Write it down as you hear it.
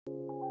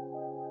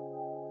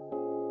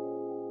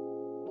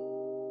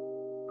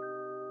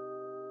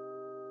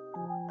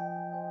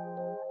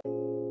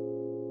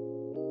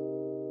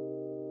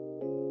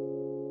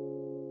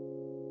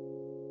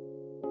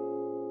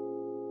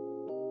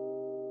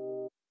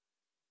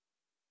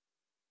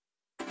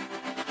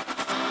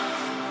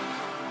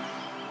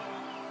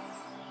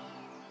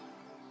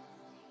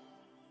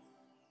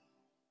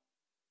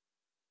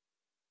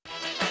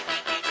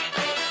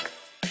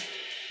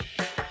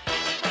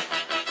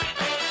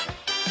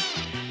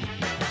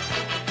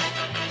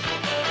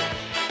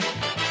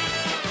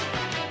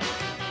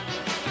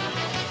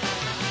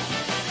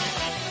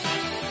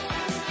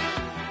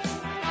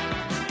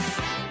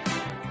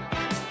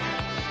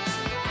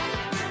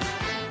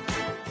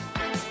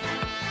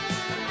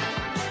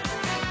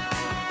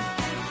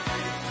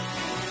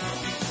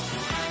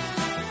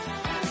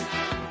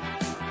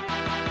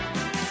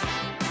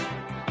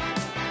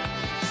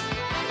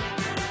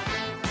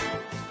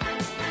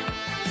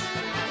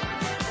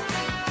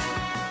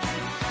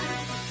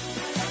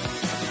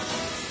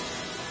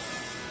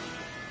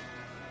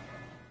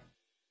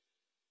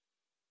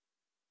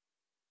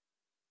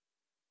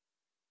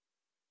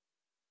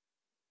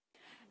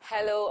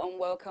Hello and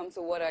welcome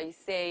to What Are You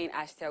Saying?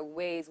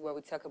 #Ways, where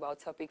we talk about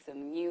topics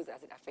and news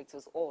as it affects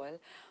us all.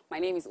 My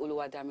name is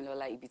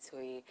Oluwadamilola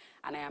Ibitoye,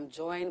 and I am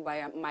joined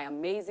by my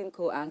amazing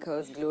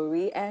co-anchors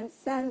Glory and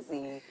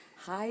Sanzi.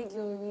 Hi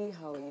Glory,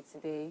 how are you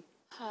today?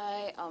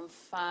 Hi, I'm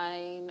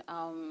fine.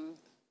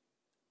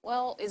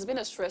 Well, it's been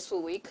a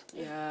stressful week.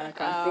 Yeah, I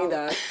can see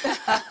that.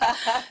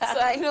 So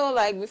I know,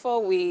 like,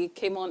 before we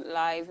came on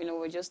live,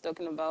 we're just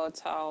talking about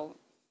how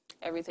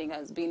everything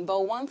has been.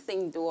 But one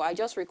thing, though, I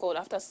just recalled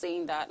after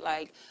saying that,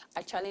 like,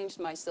 I challenged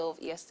myself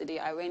yesterday.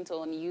 I went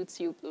on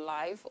YouTube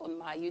Live on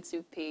my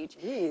YouTube page.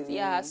 Really?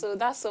 Yeah, so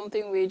that's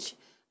something which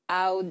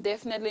I'll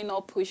definitely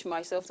not push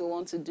myself to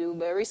want to do.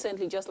 But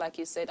recently, just like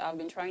you said, I've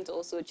been trying to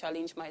also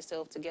challenge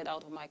myself to get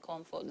out of my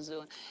comfort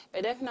zone.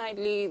 But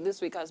definitely,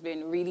 this week has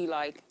been really,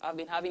 like, I've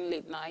been having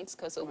late nights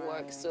because of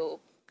work. So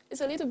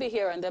it's a little bit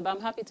here and there, but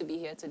I'm happy to be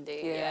here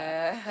today.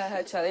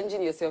 Yeah.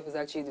 Challenging yourself is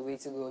actually the way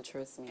to go,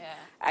 trust me. Yeah.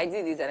 I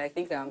did it, and I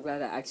think that I'm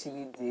glad I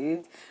actually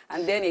did.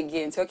 And then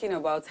again, talking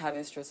about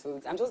having stressful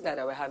weeks, I'm just glad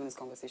that we're having this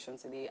conversation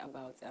today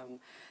about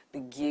the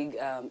gig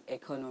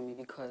economy,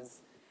 because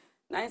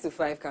 9 to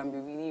 5 can be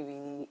really,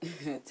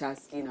 really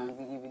tasking and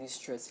really, really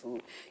stressful.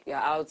 You're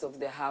out of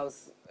the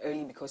house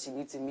early because you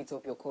need to meet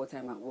up your call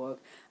time at work,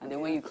 and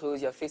then when you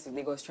close, you're faced with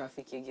Lagos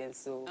traffic again.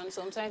 So And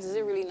sometimes, is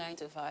it really 9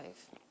 to 5?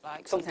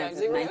 Like, sometimes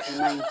it's 9 to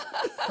 9,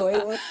 or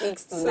even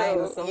 6 to 9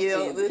 or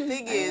something. The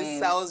thing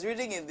is, I was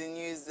reading in the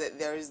news that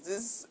there is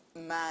this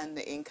man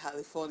in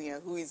California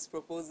who is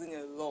proposing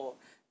a law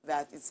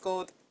that it's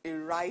called a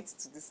right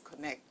to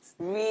disconnect.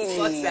 Really?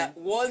 Such that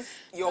once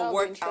your That'll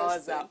work be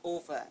hours interesting. are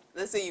over,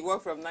 let's say you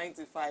work from 9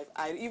 to 5,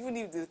 and even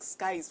if the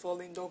sky is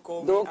falling, don't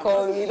call me. Don't I'm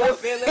call not me. Don't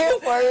available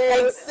for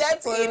real.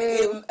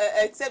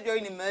 except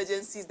during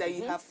emergencies that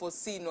you have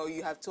foreseen or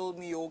you have told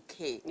me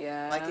okay.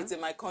 Yeah. Like it's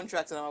in my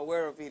contract and I'm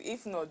aware of it.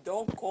 If not,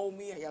 don't call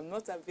me. I am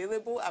not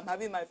available. I'm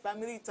having my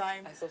family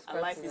time I subscribe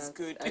and life to is that.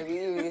 good. I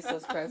really, really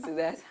subscribe to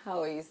that.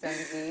 How are you,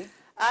 Sandy?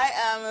 I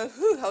am.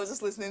 I was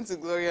just listening to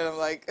Gloria and I'm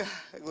like,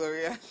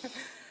 Gloria.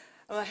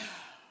 I'm like,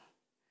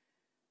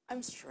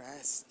 I'm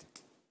stressed.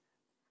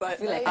 But I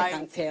feel like I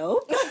can tell.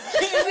 Is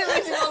it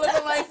written all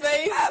over my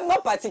face?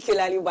 Not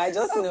particularly, but I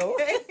just know.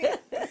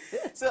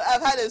 So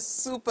I've had a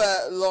super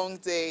long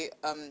day,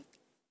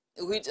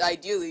 which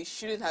ideally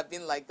shouldn't have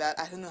been like that.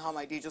 I don't know how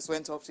my day just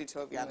went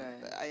topsy-turvy and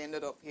I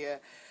ended up here.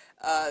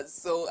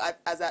 So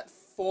as at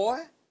 4,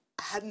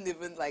 I hadn't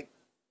even like,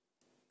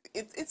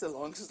 it's a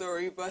long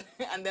story, but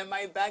and then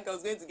my bank, I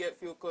was going to get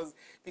fuel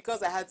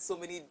because I had so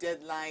many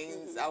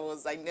deadlines.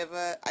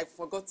 I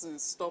forgot to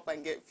stop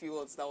and get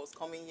fuel, so I was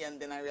coming here, and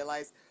then I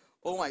realized,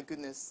 oh my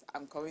goodness,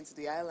 I'm coming to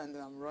the island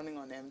and I'm running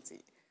on empty.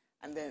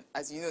 And then,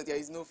 as you know, there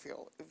is no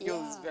fuel. The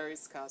fuel is very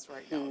scarce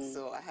right now,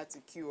 so I had to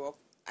queue up,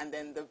 and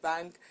then the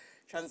bank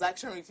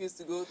transaction refused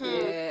to go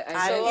through. Yeah,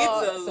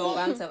 and some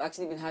banks have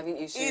actually been having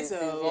issues.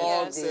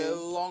 it's a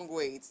long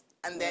wait.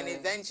 And then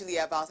eventually,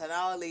 about an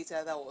hour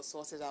later, that was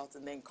sorted out.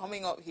 And then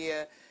coming up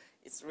here,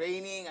 it's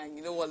raining, and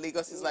you know what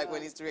Lagos is like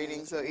when it's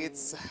raining. So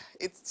it's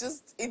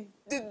just, the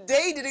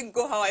day didn't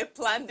go how I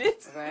planned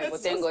it. Right,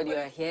 but thank God you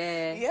are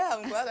here. Yeah,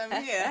 I'm glad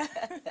I'm here.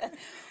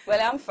 Well,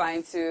 I'm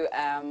fine too.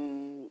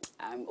 I'm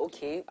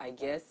okay, I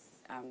guess.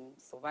 I'm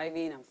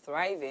surviving, I'm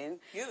thriving.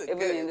 You look Even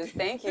good. in this,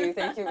 thank you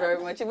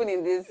very much. Even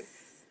in this,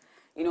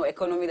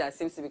 economy that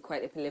seems to be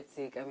quite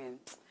epileptic. I mean,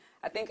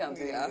 I think I'm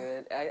doing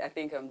good. I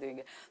think I'm doing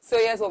good. So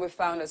here's what we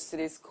found as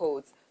today's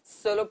quote.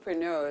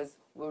 Solopreneurs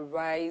will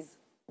rise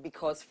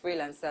because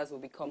freelancers will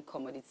become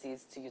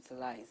commodities to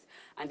utilize.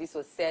 And this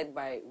was said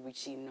by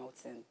Richie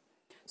Norton.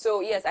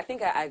 So yes, I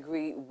think I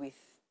agree with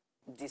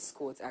this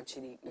quote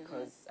actually,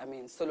 because I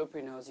mean,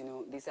 solopreneurs,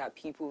 these are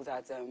people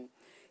that,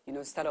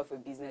 start off a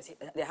business.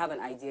 They have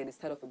an idea, they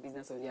start off a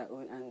business on their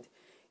own,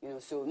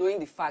 and, so knowing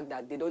the fact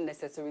that they don't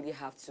necessarily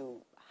have to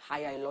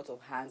hire a lot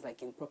of hands,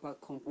 like in proper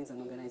companies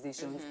and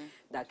organizations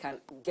that can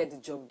get the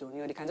job done.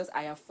 They can just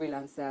hire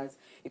freelancers.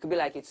 It could be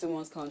like a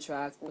 2-month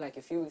contract, or like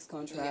a few weeks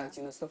contract,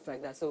 stuff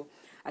like that. So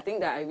I think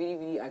that I really,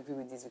 really agree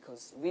with this,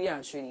 because really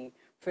and truly,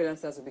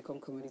 freelancers will become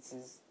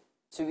commodities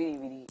to really,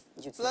 really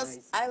utilize.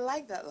 Plus, I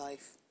like that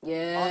life.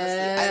 Yes.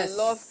 Honestly,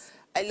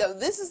 I love,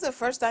 this is the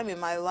first time in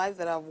my life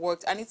that I've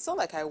worked, and it's not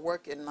like I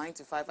work in 9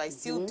 to 5. I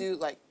still do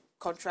like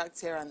contracts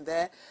here and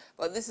there,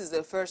 but this is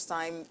the first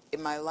time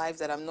in my life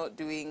that I'm not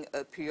doing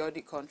a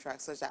periodic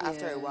contract, such that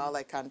after a while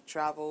I can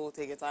travel,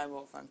 take a time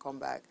off and come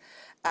back.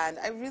 And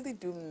I really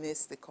do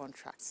miss the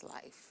contracts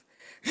life.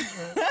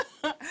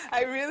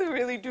 I really,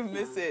 really do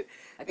miss it.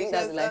 I think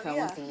that's the life I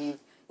want to live.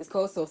 It's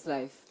called soft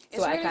life.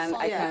 It's So I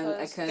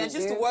really can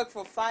just to work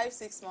for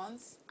 5-6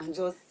 months and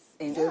just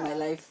enjoy my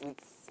life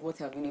with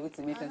what I've been able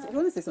to make. You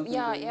want to say something?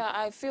 Yeah,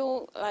 I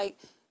feel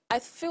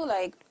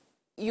like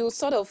you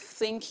sort of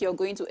think you're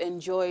going to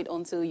enjoy it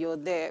until you're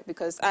there,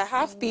 because I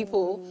have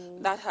people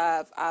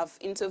that I've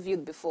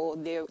interviewed before.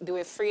 They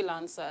were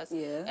freelancers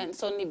and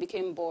suddenly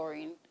became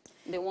boring.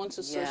 They want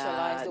to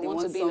socialize. They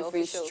want to be something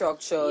official.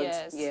 Structured.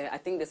 Yes. Yeah, I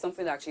think there's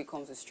something that actually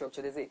comes with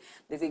structure.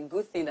 There's a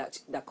good thing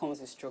that comes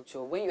with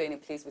structure. When you're in a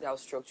place without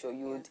structure,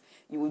 you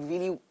would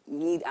really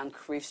need and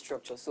crave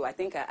structure. So I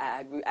think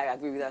I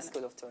agree with that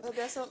school of thought. Well,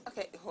 there's some,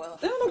 okay, well.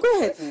 No, go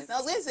ahead, please. I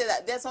was going to say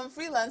that there's some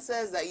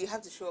freelancers that you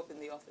have to show up in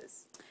the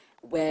office.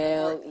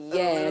 Well,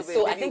 yeah.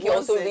 So I think it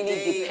also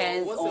really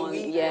depends on,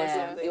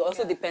 it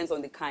also depends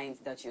on the kind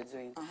that you're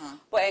doing.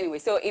 But anyway,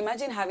 so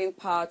imagine having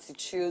power to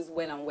choose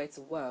when and where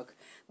to work.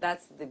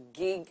 That's the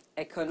gig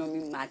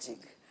economy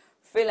magic.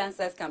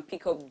 Freelancers can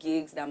pick up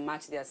gigs that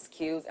match their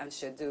skills and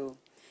schedule.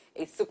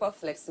 It's super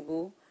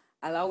flexible,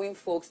 allowing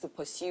folks to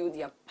pursue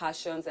their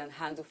passions and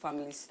handle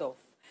family stuff.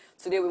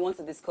 Today we want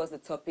to discuss the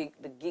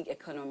topic, the gig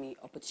economy,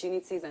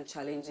 opportunities and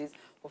challenges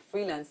for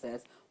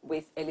freelancers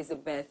with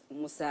Elizabeth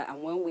Musa.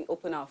 And when we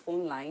open our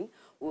phone line,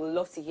 we would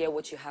love to hear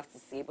what you have to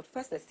say. But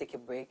first, let's take a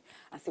break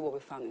and see what we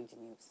found in the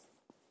news.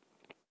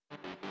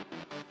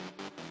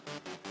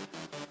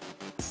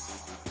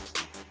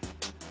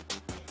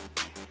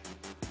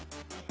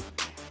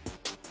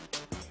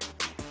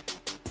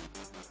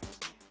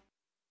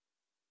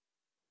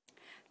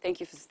 Thank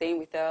you for staying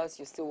with us.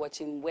 You're still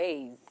watching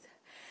Ways.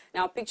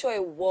 Now, picture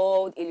a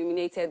world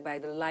illuminated by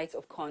the light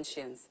of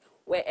conscience,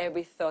 where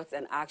every thought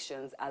and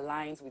actions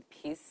aligns with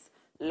peace,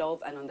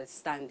 love, and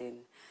understanding.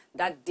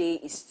 That day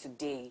is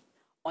today.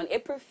 On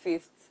April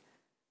 5th,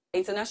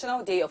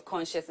 International Day of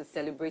Conscience is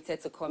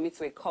celebrated to commit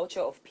to a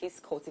culture of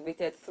peace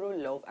cultivated through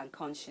love and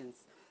conscience.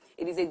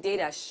 It is a day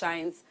that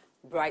shines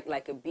bright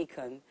like a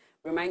beacon,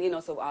 reminding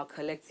us of our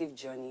collective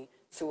journey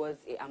towards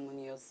a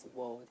harmonious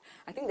world.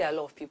 I think there are a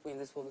lot of people in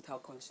this world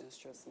without conscience,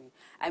 trust me.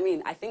 I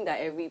mean, I think that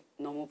every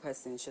normal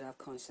person should have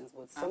conscience,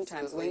 but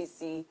sometimes when you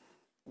see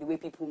the way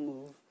people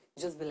move,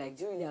 you just be like,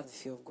 do you really have the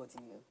fear of God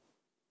in you?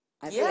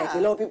 I feel like a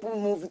lot of people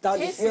move without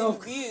the fear of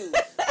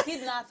God.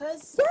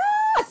 Kidnappers,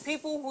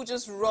 people who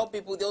just rob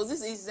people. There was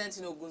this incident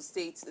in Ogun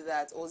State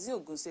or was it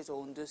Ogun State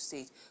or Ondo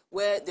State,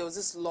 where there was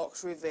this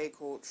luxury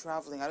vehicle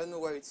traveling. I don't know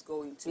where it's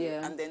going to.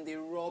 And then they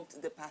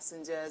robbed the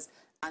passengers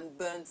and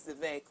burnt the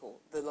vehicle,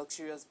 the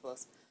luxurious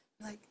bus.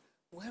 Like,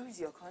 where is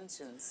your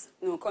conscience?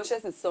 No,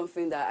 conscience is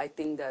something that I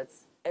think that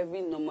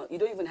every normal, you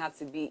don't even have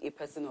to be a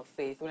person of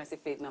faith. When I say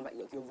faith now, like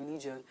your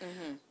religion.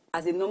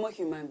 As a normal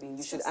human being,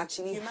 you should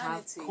actually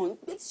have...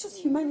 It's just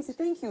humanity,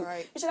 thank you.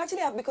 Right. You should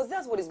actually have... Because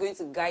that's what is going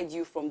to guide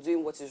you from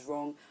doing what is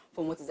wrong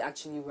from what is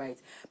actually right.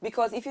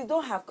 Because if you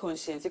don't have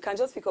conscience, you can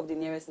just pick up the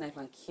nearest knife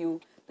and kill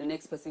the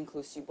next person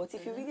close to you. But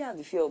if you really have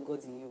the fear of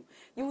God in you,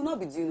 you will not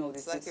be doing all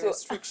this. It's like a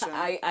restriction.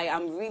 I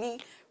am really,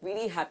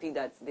 really happy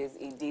that there's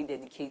a day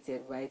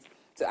dedicated, right,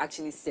 to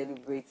actually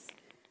celebrate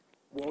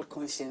World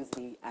Conscience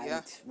Day.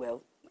 And,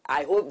 well,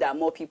 I hope that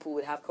more people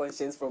will have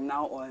conscience from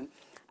now on,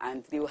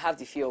 and they will have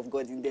the fear of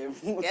God in them.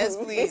 Yes,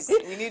 please.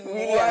 We need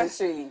more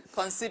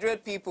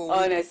considerate people.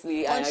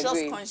 Honestly, I agree.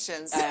 Conscious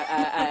conscience.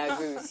 I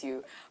agree with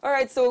you. All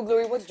right, so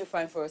Glory, what did you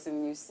find for us in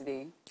the news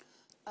today?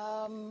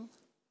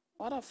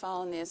 What I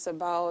found is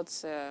about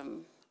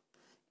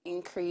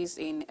increase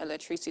in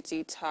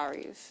electricity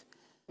tariff.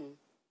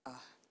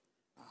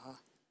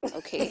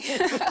 Okay.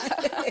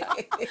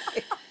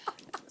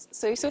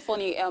 So it's so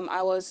funny. When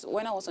I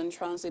was on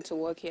transit to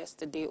work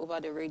yesterday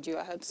over the radio,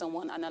 I heard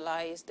someone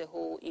analyze the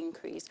whole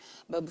increase.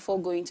 But before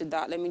going to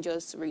that, let me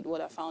just read what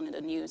I found in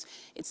the news.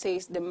 It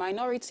says the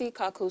minority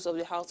caucus of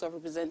the House of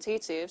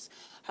Representatives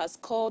has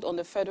called on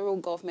the federal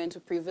government to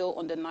prevail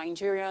on the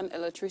Nigerian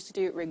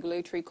Electricity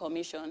Regulatory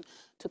Commission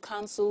to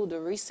cancel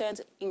the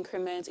recent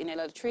increment in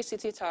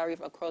electricity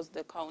tariff across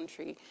the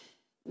country.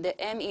 The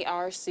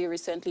NERC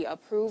recently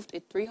approved a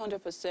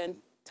 300%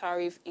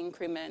 tariff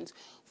increment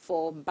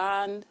for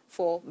Band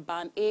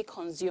A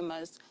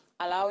consumers,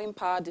 allowing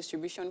power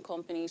distribution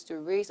companies to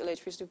raise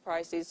electricity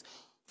prices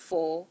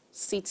for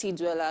city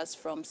dwellers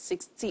from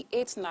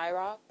 68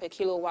 naira per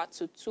kilowatt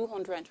to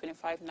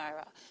 225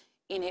 naira.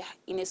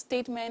 In a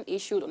statement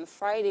issued on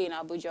Friday in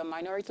Abuja,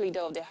 Minority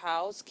Leader of the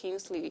House,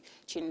 Kingsley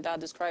Chinda,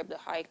 described the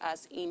hike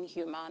as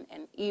inhuman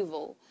and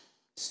evil.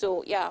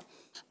 So, yeah,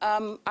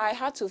 I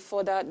had to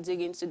further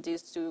dig into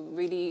this to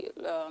really,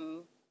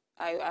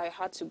 I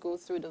had to go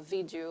through the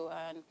video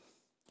and,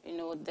 you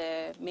know,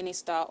 the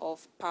Minister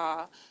of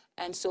Power.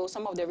 And so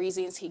some of the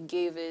reasons he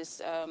gave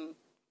is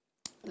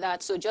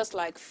that, so just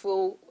like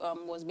fuel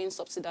was being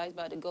subsidized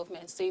by the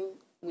government, same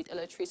with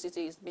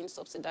electricity is being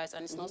subsidized,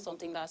 and it's not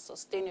something that's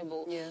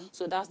sustainable.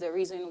 So that's the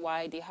reason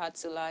why they had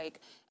to like,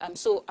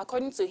 so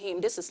according to him,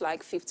 this is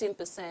like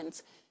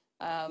 15%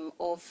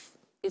 of,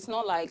 it's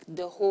not like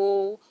the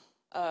whole,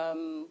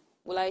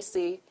 will I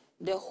say,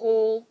 the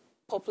whole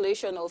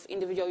population of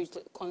individuals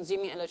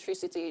consuming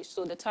electricity.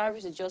 So the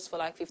tariff is just for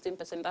like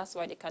 15%. That's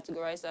why they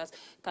categorize as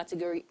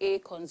category A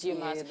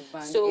consumers.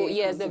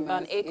 The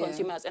band A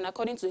consumers. And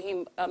according to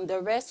him, the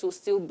rest will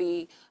still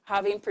be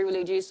having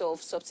privileges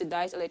of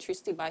subsidized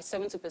electricity by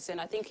 70%.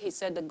 I think he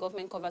said the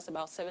government covers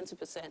about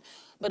 70%.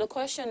 But the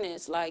question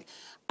is, like,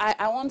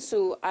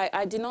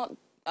 I did not,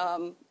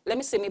 let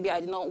me say maybe I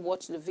did not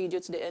watch the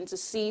video to the end to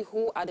see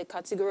who are the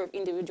category of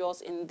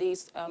individuals in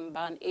this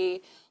band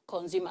A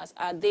consumers?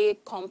 Are they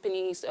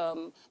companies,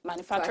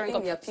 manufacturing? So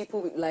I think there are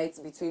people with lights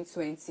between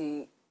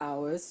 20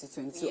 hours to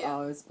 22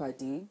 hours per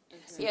day.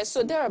 Yes,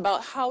 so they're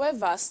about.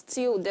 However,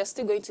 still there's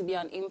still going to be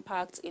an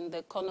impact in the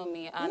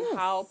economy and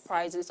how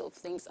prices of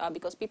things are,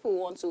 because people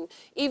want to.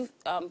 If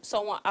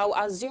I'll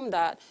assume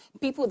that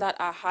people that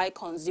are high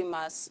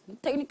consumers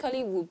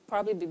technically would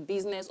probably be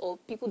business or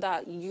people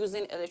that are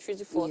using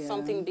electricity for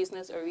something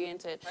business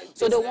oriented. Like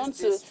so they want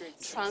to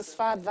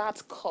transfer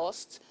that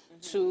cost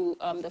to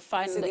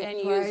the end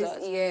users.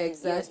 Yeah,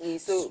 exactly.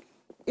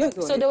 Yes.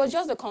 So there was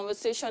just a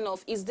conversation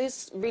of, is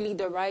this really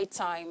the right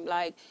time?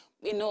 Like,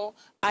 you know,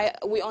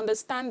 we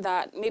understand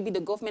that maybe the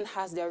government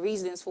has their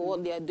reasons for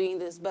what they are doing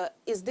this, but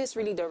is this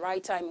really the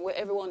right time where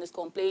everyone is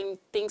complaining,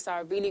 things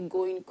are really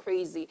going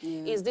crazy?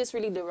 Is this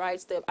really the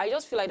right step? I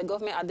just feel like the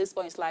government at this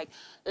point is like,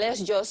 let's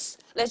just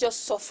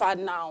suffer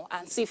now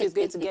and see if it's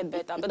going to get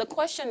better. But the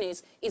question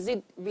is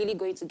it really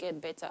going to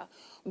get better?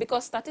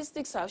 Because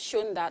statistics have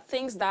shown that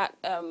things that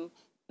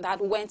that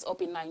went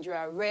up in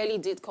Nigeria rarely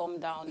did come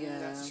down.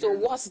 So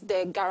what's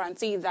the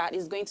guarantee that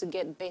it's going to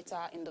get better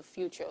in the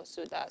future?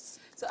 So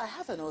I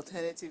have an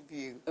alternative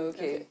view.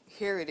 Okay.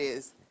 Here it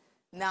is.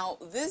 Now,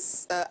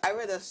 this, I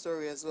read a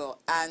story as well,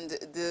 and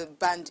the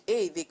Band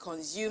A, they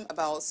consume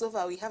about, so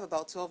far we have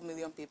about 12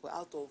 million people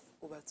out of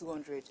over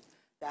 200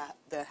 that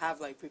have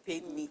like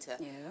prepaid meter,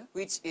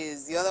 which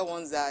is the other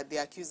ones that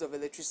they're accused of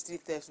electricity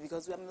theft,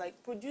 because I'm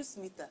like, produce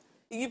meter.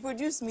 If you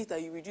produce meter,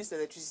 you reduce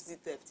electricity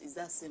theft. It's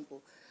that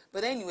simple.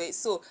 But anyway,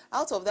 so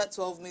out of that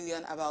 12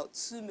 million, about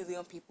 2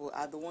 million people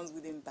are the ones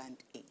within Band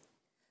A.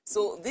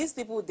 So these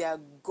people, they are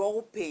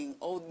gulping,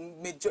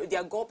 they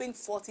are gulping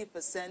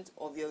 40%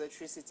 of the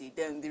electricity.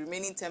 Then the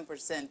remaining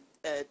 10%,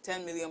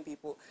 10 million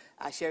people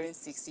are sharing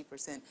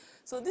 60%.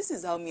 So this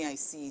is how I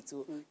see it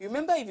too. You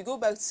remember, if you go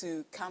back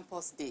to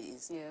campus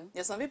days,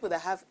 there's some people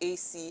that have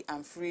AC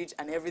and fridge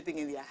and everything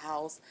in their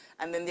house,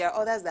 and then there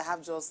are others that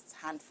have just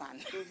hand fan.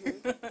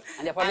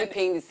 And they're probably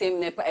paying the same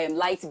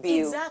light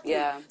bill. Exactly.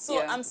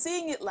 So I'm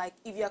saying it like,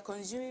 if you are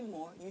consuming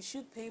more, you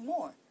should pay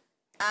more.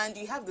 And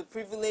you have the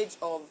privilege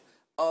of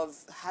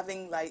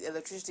having like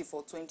electricity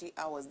for 20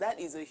 hours. That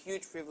is a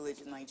huge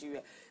privilege in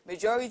Nigeria.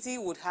 Majority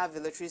would have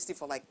electricity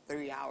for like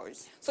 3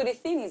 hours. So the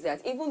thing is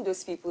that even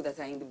those people that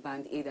are in the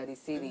Band A that they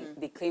say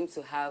they claim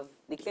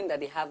that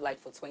they have light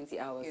for 20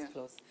 hours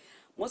plus,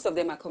 most of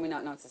them are coming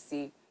out now to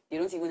say they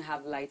don't even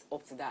have light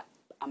up to that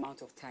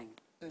amount of time.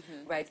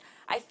 Right?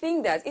 I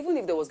think that even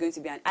if there was going to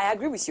be I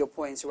agree with your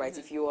points, right?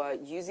 If you are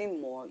using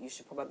more, you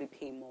should probably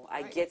pay more.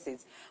 I get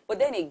it. But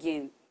then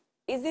again,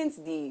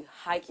 isn't the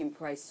hike in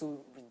price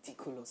so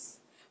ridiculous?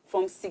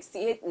 From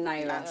 68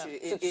 naira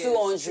to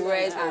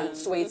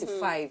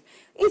 225.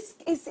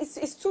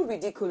 It's too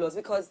ridiculous,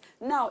 because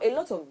now a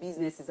lot of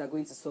businesses are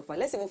going to suffer.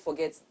 Let's even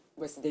forget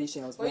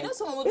residentials. Well, you know,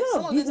 some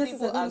of these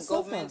people are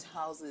government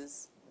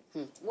houses.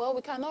 Well,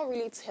 we cannot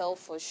really tell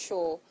for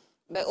sure.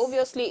 But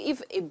obviously,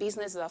 if a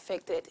business is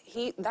affected,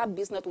 that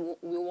business will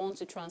want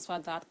to transfer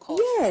that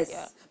cost.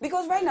 Yes,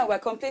 because right now we're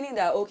complaining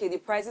that, okay, the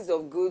prices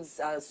of goods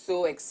are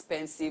so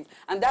expensive,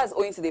 and that's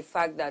owing to the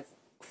fact that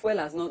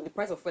the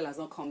price of fuel has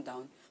not come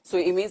down. So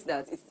it means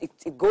that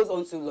it goes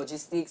on to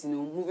logistics, you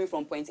know, moving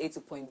from point A to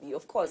point B.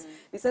 Of course,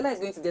 the seller is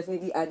going to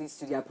definitely add this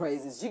to their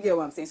prices. Do you get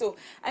what I'm saying? So,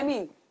 I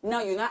mean,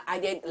 now you're not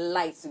added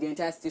lights to the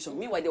entire station.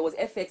 Meanwhile, there was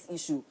FX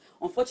issue.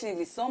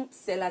 Unfortunately, some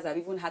sellers have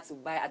even had to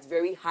buy at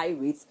very high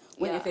rates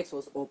when FX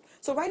was up.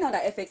 So right now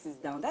that FX is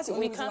down, that's the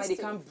only reason why they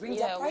can't bring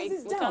their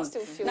prices down. Can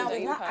still feel now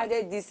we've not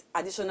added this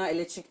additional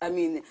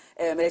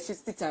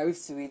electricity tariff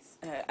to it.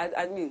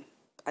 I mean,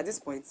 at this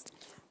point,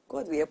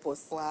 God will help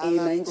us in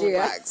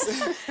Nigeria.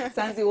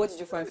 Sanzi, what did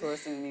you find for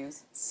us in the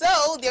news? So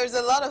there's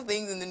a lot of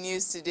things in the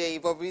news today.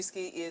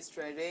 Bobrisky is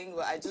trending,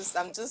 but I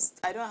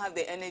don't have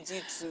the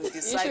energy to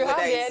decide. You should have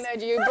the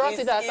energy. You brought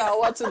it as our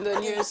what's in the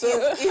news.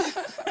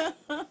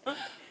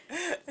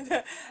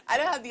 I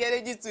don't have the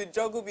energy to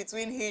juggle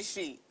between he,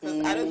 she,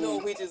 because I don't know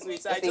which is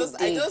which. I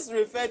just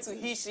refer to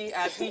he, she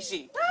as he,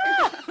 she.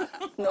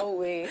 No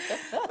way.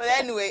 But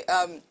anyway,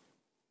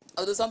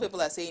 although some people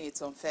are saying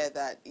it's unfair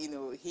that, you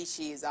know,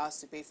 she is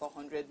asked to pay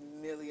 400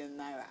 million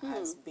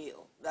naira as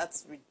bail.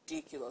 That's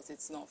ridiculous.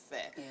 It's not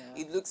fair.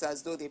 It looks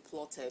as though they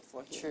plotted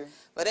for him. True.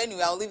 But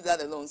anyway, I'll leave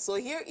that alone. So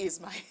here is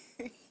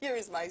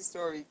my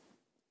story.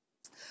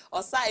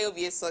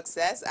 Osayobi's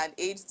success and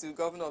aid to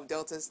governor of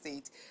Delta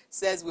State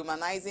says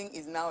womanizing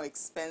is now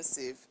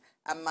expensive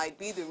and might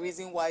be the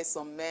reason why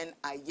some men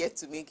are yet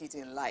to make it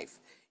in life.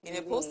 In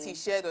a post he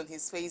shared on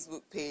his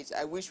Facebook page,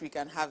 I wish we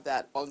can have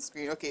that on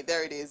screen. Okay,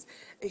 there it is.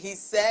 He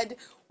said,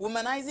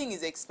 womanizing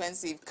is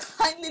expensive.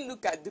 Kindly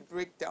look at the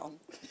breakdown.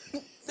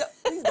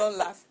 Please don't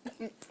laugh.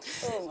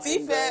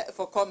 Tea fare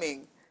for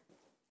coming,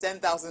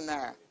 10,000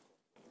 naira.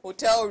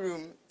 Hotel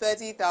room,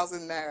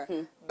 30,000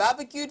 naira.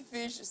 Barbecued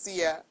fish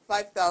sear,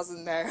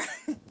 5,000 naira.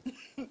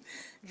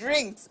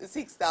 Drinks,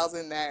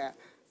 6,000 naira.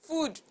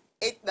 Food,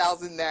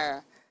 8,000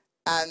 naira.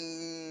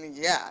 And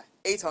yeah,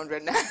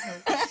 800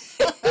 naira.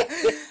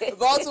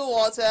 Bottled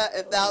water,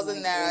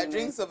 1,000 naira.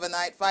 Drinks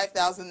overnight,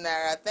 5,000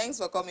 naira. Thanks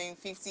for coming,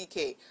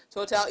 50K.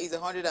 Total is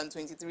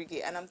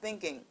 123K. And I'm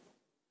thinking,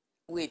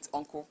 wait,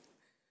 uncle,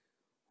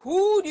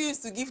 who do you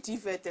used to give tea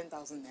fare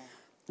 10,000 naira?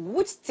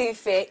 Which tea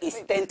fare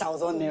is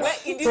 10,000 naira? Where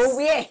in this So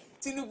where?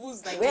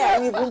 Tinubu's Where Nigeria.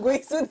 are we even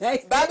going to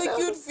next?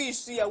 Barbecued fish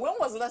suya. When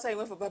was the last time you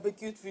went for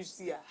barbecued fish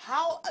suya?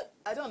 How?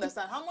 I don't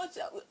understand. How much?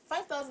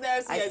 5,000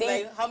 naira suya is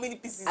like how many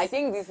pieces? I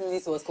think this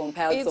list was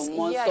compiled It's- some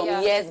months, yeah, some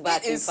yeah. years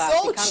back. It In is fact,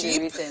 so it can't cheap.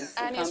 be recent.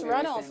 And it's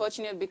rather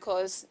unfortunate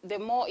because the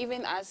more,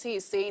 even as he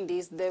is saying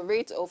this, the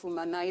rate of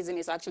humanizing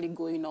is actually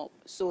going up.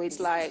 So it's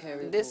like,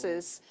 terrible. this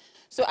is...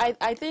 So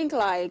I think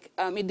like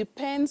it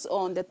depends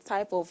on the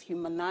type of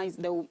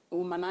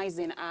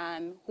humanizing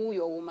and who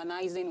you're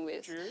humanizing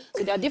with. True.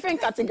 So there are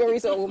different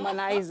categories of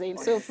humanizing.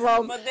 So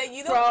from But then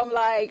you from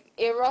like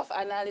a rough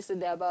analysis,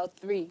 there are about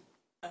 3.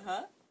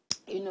 Uh-huh.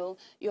 You know,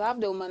 you have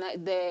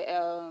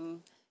the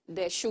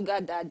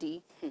sugar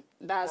daddy.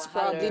 That's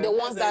probably the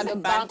ones that are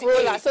the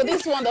bankroller. So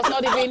this one does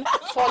not even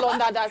fall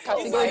under that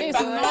category. This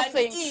is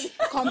nothing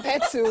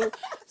compared to...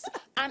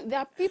 And there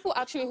are people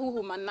actually who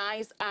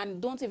humanize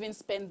and don't even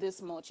spend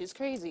this much. It's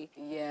crazy.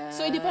 Yeah.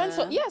 So it depends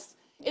on... Yes.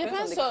 It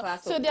depends on the on...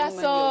 class So of there are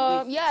woman you're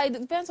some... with. Yeah, it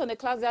depends on the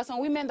class. There are some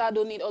women that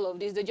don't need all of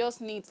this. They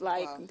just need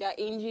like Wow. their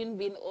engine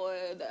being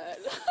oiled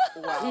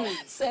and Wow.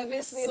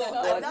 servicing So and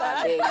all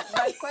that.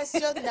 my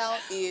question now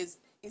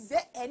is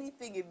there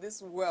anything in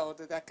this world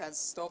that can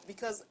stop?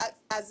 Because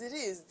as it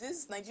is,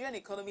 this Nigerian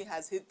economy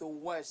has hit the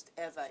worst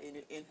ever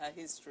in her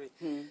history.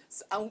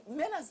 So, and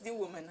men are still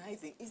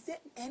womanizing. Is there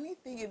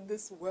anything in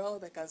this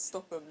world that can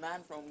stop a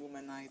man from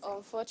womanizing?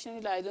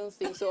 Unfortunately, I don't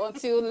think so.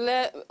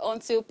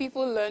 Until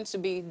people learn to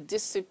be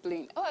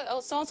disciplined.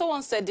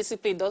 Someone said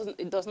discipline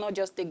does not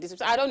just take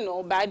discipline. I don't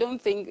know, but I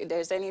don't think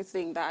there's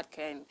anything that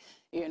can.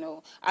 You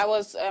know, I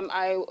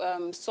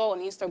saw on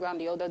Instagram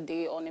the other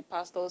day on a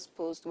pastor's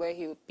post where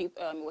he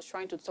was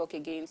trying to talk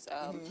against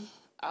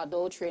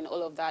adultery and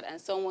all of that, and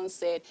someone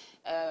said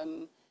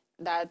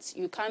that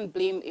you can't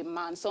blame a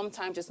man.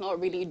 Sometimes it's not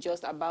really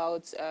just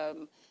about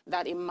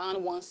that a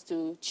man wants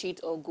to cheat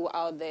or go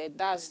out there.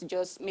 That's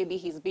just maybe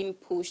he's being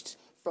pushed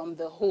from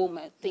the home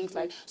and things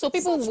like. So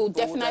people will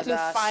definitely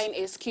find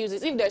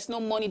excuses. If there's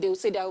no money, they will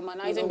say they're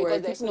humanizing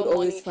because there's no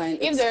money.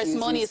 If there's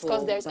money, it's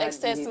because there's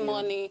excess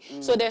money.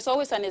 So there's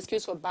always an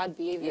excuse for bad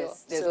behavior.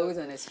 Yes, there's always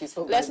an excuse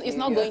for bad behavior. It's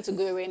not going to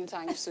go away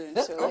anytime soon.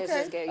 So let's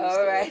just get used to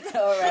it.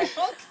 All right.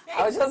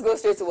 I'll just go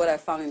straight to what I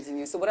found in the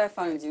news. So what I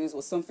found in the news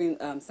was something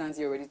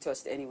Sandy already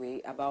touched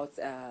anyway about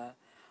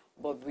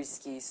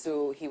Bobrisky.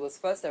 So he was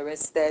first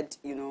arrested,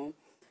 you know,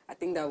 I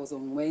think that was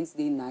on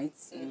Wednesday night,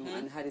 you know,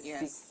 and had a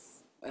 6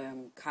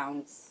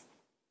 counts,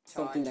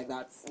 something like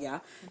that, yeah.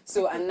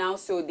 So and now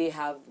they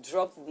have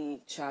dropped the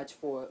charge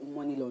for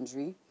money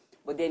laundering,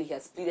 but then he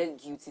has pleaded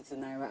guilty to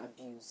naira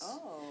abuse.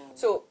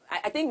 So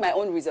I think my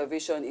own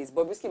reservation is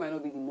Bobrisky might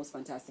not be the most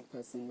fantastic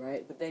person,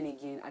 right? But then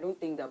again, I don't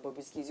think that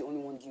Bobrisky is the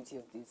only one guilty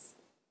of this.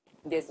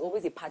 There's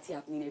always a party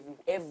happening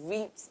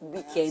every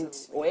weekend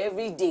or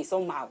every day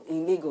somehow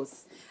in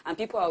Lagos, and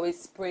people are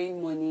always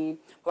spraying money,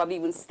 probably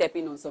even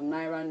stepping on some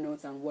naira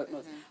notes and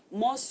whatnot.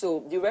 More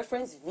so, the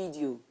reference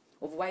video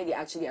of why they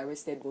actually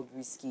arrested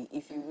Bobrisky,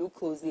 if you look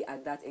closely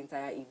at that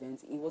entire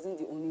event, he wasn't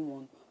the only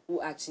one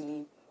who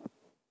actually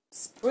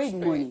sprayed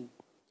money.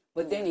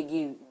 But then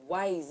again,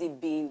 why is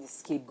it being the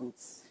scapegoat?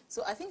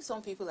 So I think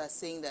some people are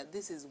saying that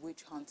this is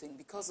witch hunting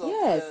because of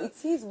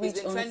it is witch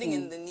it's been trending hunting.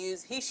 in the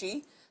news.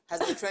 Hishi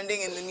has been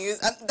trending in the news.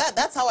 And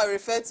that's how I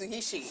refer to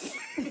Hishi.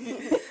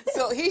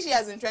 So Hishi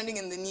has been trending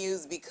in the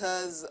news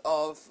because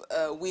of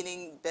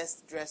winning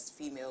Best Dressed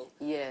Female.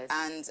 Yes.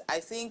 And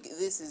I think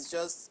this is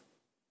just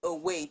a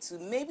way to,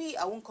 maybe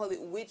I won't call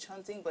it witch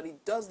hunting, but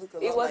it does look a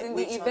lot like witch hunting. It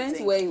was in the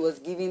event where he was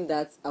giving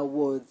that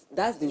award.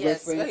 That's the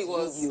reference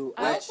video.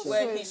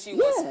 Where Hishi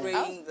was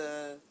spraying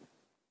the...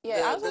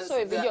 Yeah, I also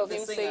saw a video of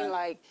him saying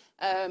like,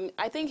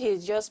 I think he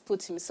just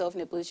put himself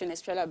in a position,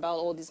 especially about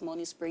all this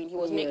money spraying.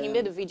 He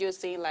made a video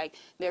saying like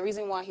the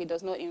reason why he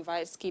does not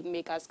invite skip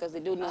makers because they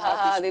don't know how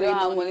to spray they don't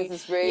have money to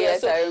spray.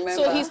 Yes, I remember.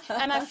 So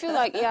and I feel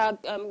like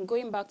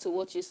going back to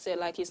what you said,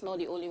 like he's not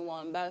the only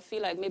one, but I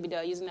feel like maybe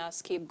they're using our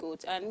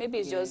scapegoat, and maybe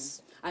it's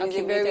just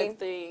accumulated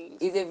things.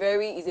 He's a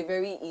very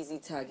easy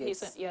target.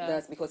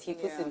 That's because he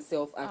puts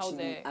himself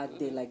actually out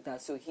there like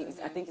that. So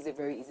I think he's a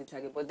very easy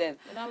target. But then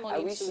I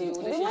wish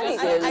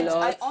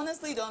I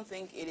honestly don't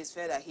think it is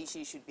fair that Hishi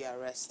should be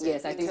arrested.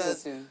 Yes, I think so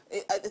too.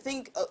 I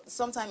think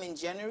sometime in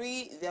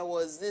January there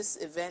was this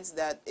event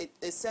that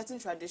a certain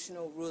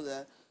traditional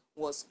ruler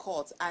was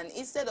caught, and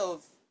instead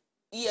of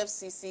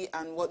EFCC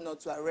and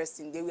whatnot to arrest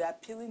him, they were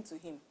appealing to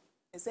him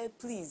and said,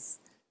 please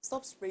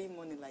stop spraying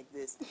money like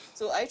this.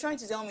 So are you trying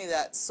to tell me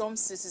that some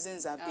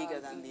citizens are bigger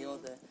than the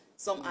other?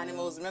 Some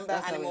animals, remember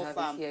Animal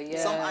Farm,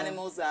 some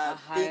animals are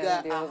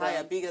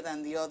bigger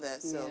than the other.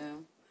 So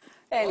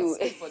anyway, what's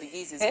good for the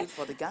geese is good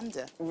for the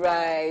gander.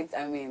 Right.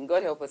 I mean,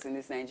 God help us in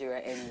this Nigeria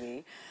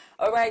anyway.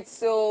 All right.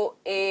 So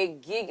a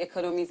gig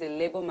economy is a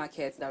labor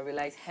market that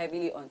relies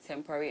heavily on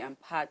temporary and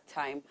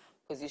part-time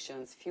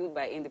positions filled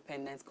by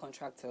independent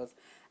contractors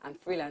and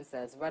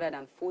freelancers rather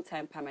than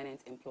full-time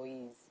permanent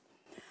employees.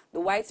 The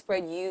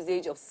widespread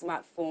usage of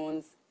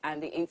smartphones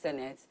and the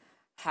internet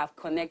have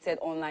connected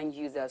online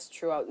users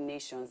throughout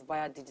nations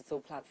via digital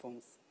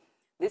platforms.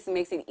 This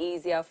makes it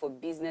easier for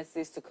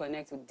businesses to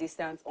connect with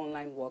distant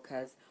online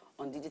workers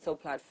on digital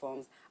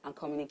platforms and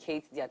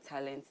communicate their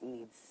talent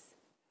needs.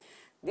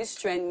 This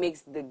trend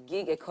makes the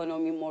gig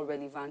economy more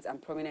relevant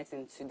and prominent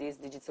in today's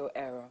digital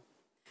era.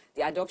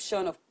 The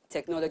adoption of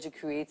technology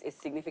creates a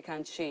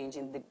significant change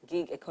in the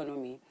gig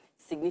economy,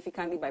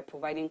 significantly by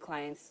providing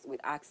clients with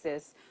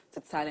access to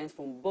talent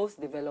from both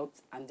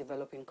developed and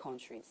developing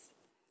countries.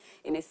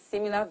 In a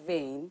similar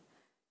vein,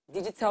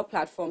 digital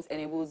platforms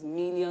enables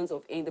millions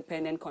of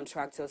independent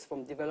contractors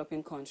from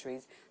developing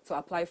countries to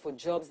apply for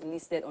jobs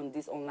listed on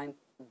these online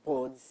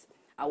boards.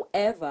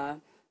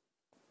 However,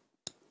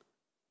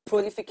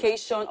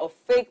 proliferation of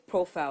fake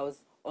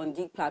profiles on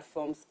gig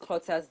platforms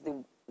clutters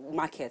the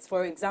market.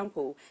 For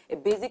example, a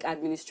basic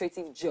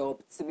administrative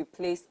job to be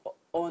placed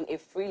on a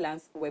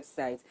freelance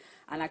website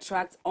and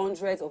attract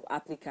hundreds of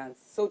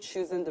applicants, so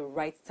choosing the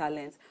right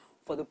talent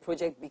for the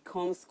project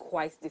becomes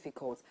quite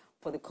difficult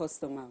for the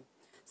customer.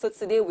 So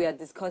today we are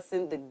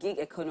discussing the gig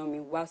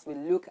economy whilst we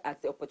look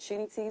at the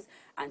opportunities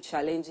and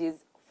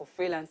challenges for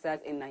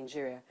freelancers in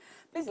Nigeria.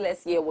 Please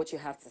let's hear what you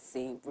have to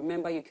say.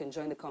 Remember, you can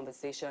join the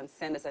conversation.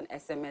 Send us an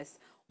SMS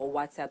or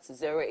WhatsApp to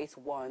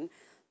 081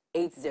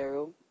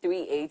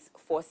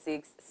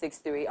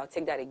 80384663. I'll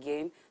take that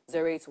again,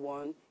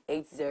 081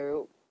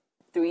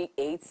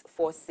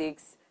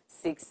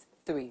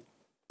 80384663.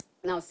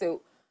 Now,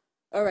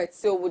 all right,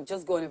 so we'll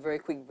just go on a very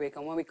quick break,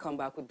 and when we come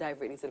back, we'll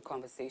dive right into the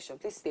conversation.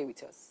 Please stay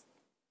with us.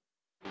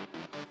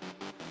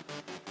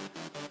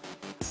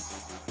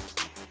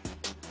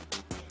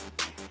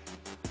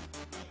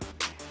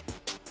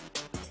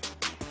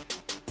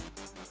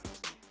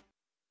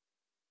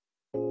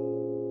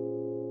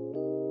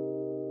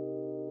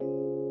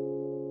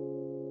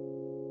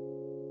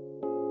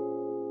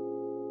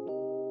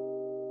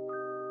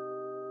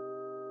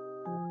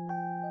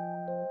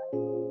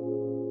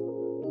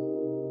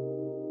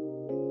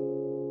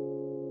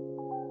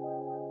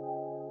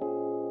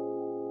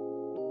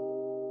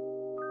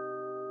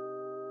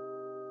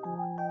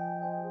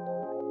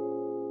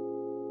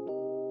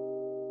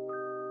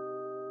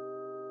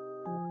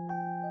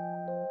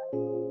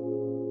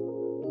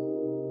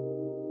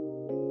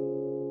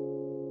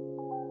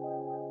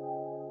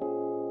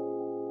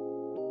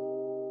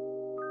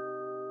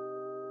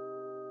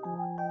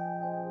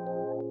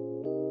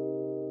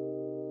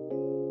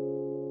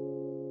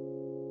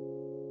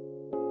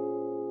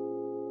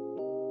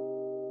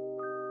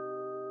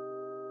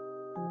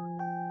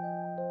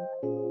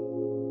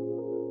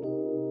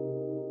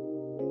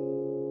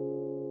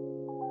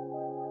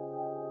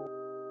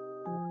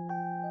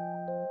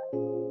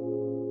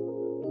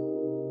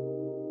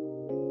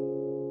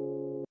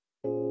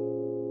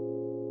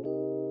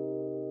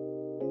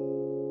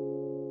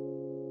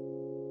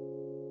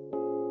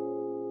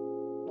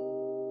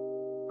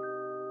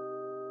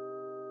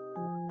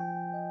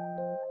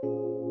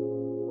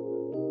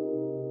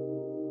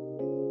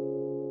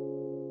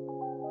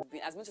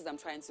 As much as I'm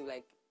trying to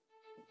like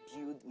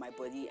build my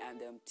body and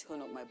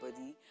tone up my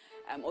body,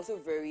 I'm also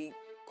very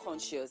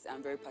conscious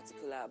and very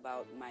particular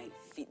about my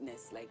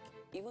fitness, like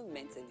even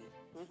mentally,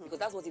 because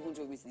that's what even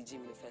drove me to the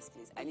gym in the first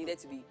place. I needed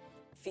to be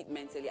fit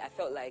mentally. I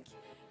felt like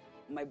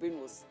my brain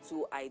was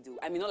too idle.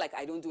 I mean, not like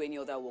I don't do any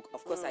other work.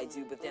 Of course I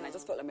do, but then I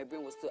just felt like my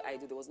brain was too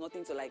idle. There was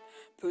nothing to like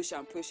push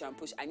and push and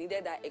push. I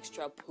needed that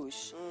extra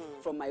push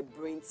from my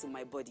brain to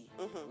my body,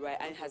 right?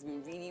 And it has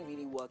been really,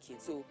 really working.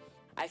 So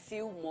I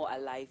feel more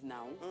alive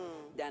now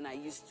than I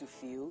used to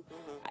feel.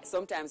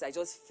 Sometimes I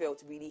just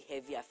felt really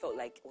heavy. I felt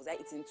like, was I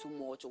eating too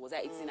much, or was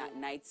I eating at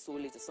night so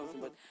late or something?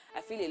 But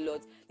I feel a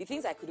lot. The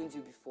things I couldn't do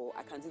before,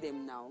 I can do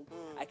them now.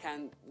 I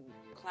can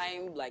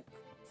climb like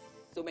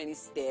so many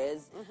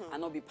stairs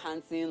and not be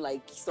panting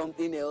like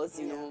something else,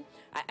 you know.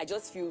 I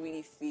just feel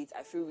really fit.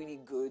 I feel really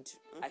good.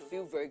 I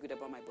feel very good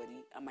about my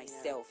body and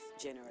myself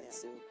generally.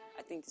 So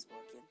I think it's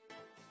working.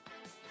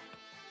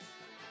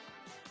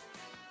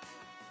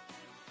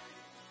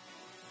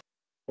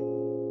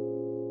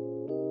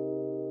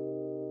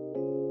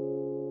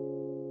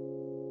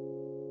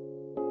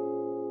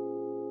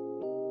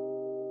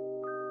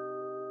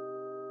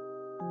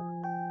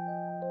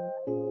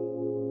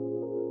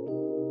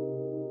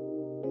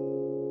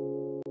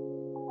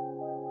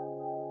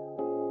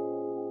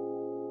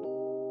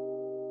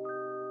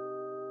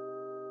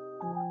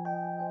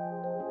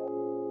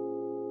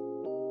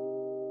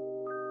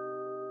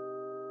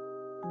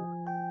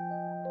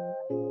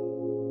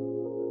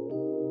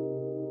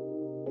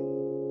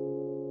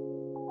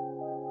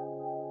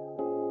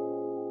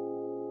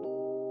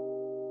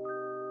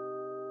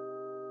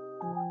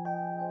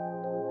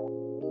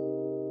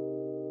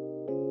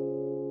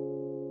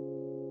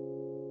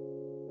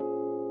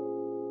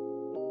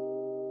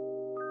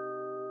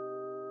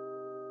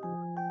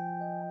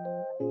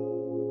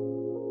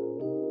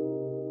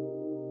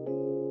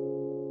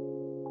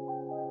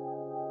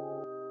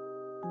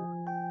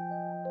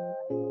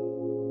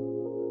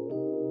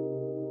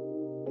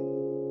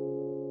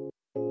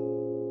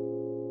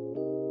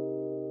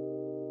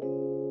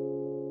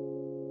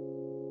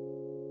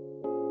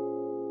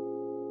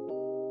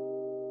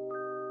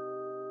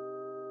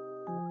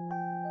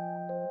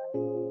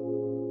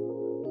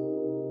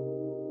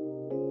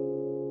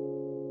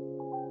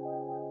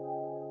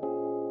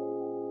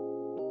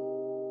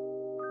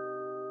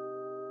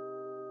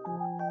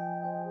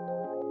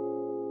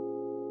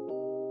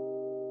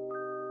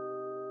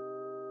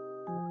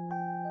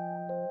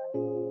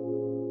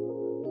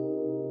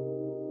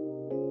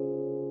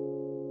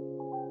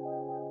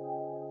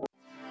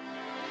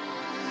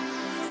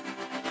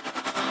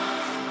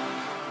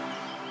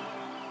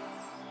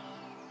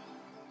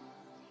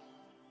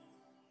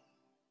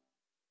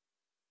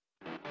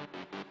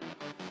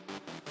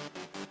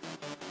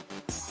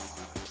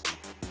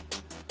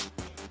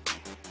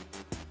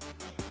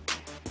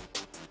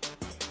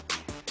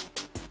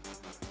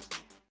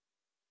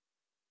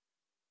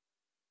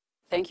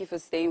 Thank you for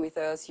staying with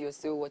us. You're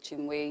still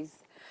watching Ways.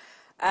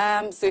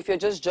 So if you're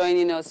just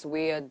joining us,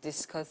 we are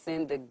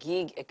discussing the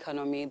gig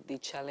economy, the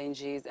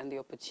challenges and the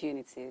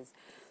opportunities.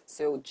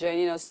 So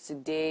joining us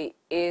today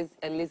is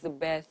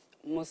Elizabeth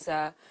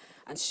Musa,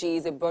 and she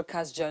is a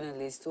broadcast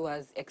journalist who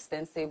has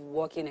extensive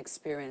working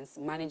experience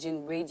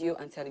managing radio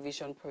and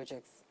television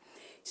projects.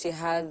 She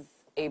has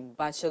a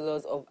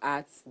Bachelor's of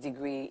Arts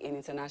degree in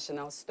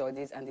International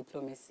Studies and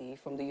Diplomacy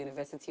from the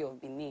University of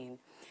Benin,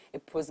 a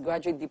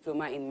postgraduate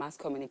diploma in Mass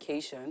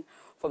Communication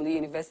from the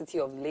University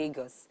of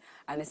Lagos,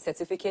 and a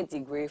certificate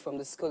degree from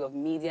the School of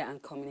Media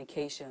and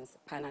Communications,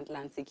 Pan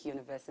Atlantic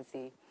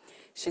University.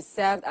 She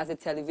served as a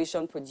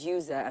television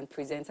producer and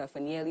presenter for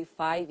nearly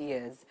 5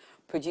 years,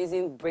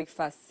 producing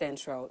Breakfast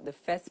Central, the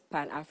first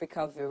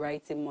Pan-Africa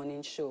variety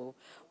morning show,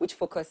 which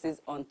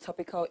focuses on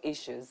topical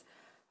issues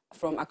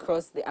from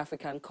across the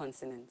African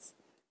continent.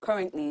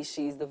 Currently,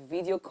 she is the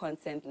video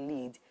content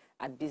lead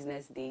at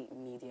Business Day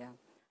Media.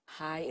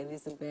 Hi,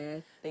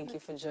 Elizabeth. Thank you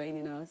for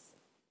joining us.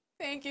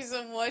 Thank you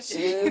so much.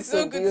 It's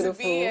so good beautiful. to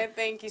be here.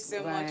 Thank you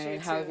so much. You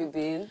How have too. you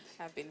been?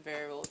 I've been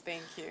very well.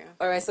 Thank you.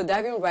 All right, so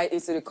diving right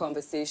into the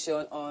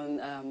conversation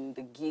on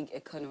the gig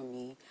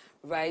economy,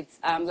 right?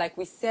 Like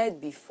we said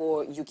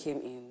before you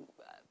came in,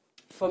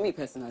 for me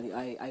personally,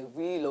 I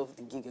really love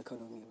the gig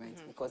economy, right?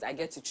 Because I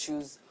get to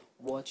choose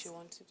what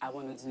I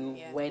want to do,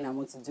 when I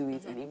want to do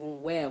it, and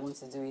even where I want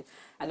to do it.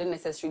 I don't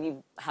necessarily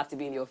have to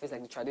be in the office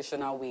like the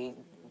traditional way,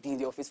 be in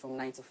the office from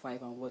 9 to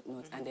 5 and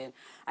whatnot. And then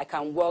I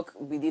can work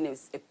within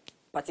a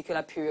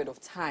particular period of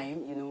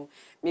time, you know,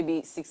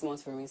 maybe 6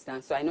 months, for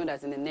instance. So I know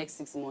that in the next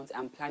 6 months,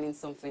 I'm planning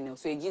something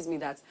else. So it gives me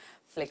that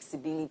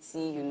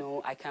flexibility, you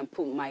know, I can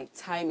put my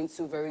time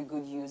into very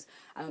good use.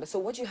 And so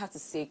what do you have to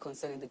say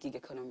concerning the gig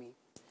economy?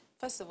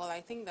 First of all,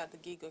 I think that the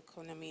gig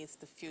economy is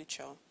the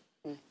future.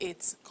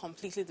 It's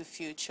completely the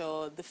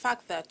future. The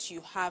fact that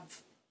you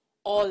have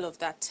all of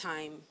that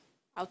time,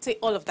 I'll take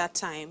all of that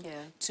time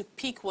to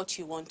pick what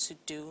you want to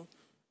do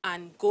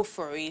and go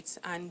for it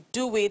and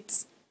do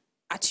it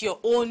at your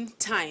own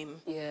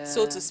time,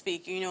 so to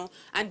speak, you know,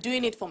 and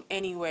doing it from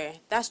anywhere.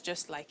 That's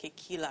just like a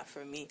killer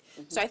for me.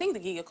 So I think the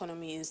gig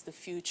economy is the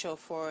future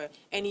for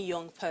any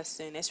young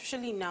person,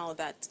 especially now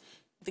that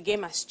the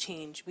game has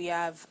changed. We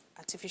have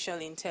artificial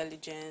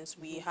intelligence.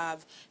 We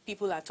have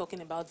people are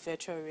talking about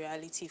virtual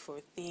reality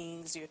for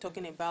things. You're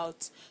talking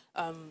about,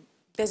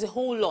 there's a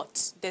whole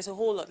lot. There's a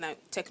whole lot now,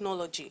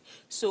 technology.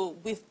 So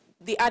with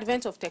the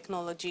advent of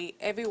technology,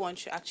 everyone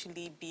should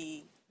actually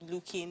be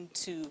looking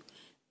to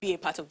be a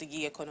part of the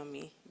gig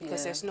economy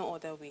because there's no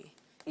other way.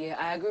 Yeah,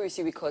 I agree with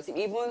you because it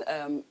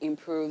even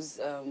improves,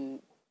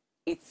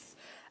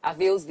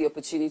 avails the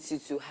opportunity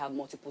to have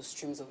multiple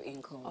streams of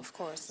income. Of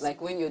course.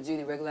 Like when you're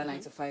doing a regular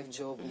 9-to-5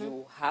 job,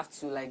 you have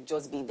to like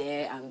just be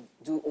there and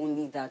do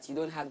only that. You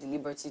don't have the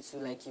liberty to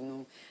like, you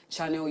know,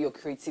 channel your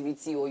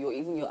creativity or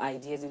even your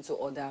ideas into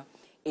other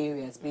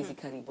areas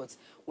basically. But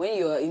when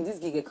you're in this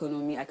gig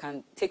economy, I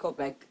can take up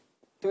like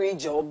 3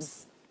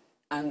 jobs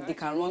and they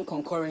can run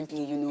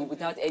concurrently, you know,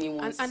 without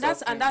anyone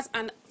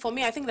and for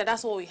me, I think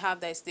that's what we have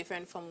that is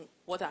different from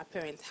what our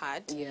parents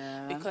had.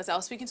 Yeah. Because I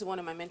was speaking to one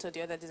of my mentors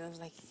the other day, and I was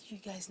like, you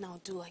guys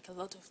now do like a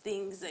lot of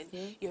things, and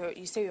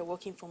you say you're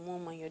working from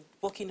home and you're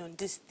working on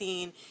this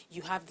thing,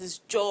 you have this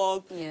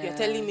job, you're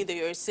telling me that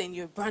you're saying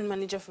you're brand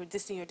manager for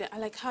this thing, I'm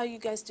like, how are you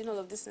guys doing all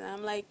of this? And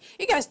I'm like,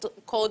 you guys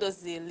called us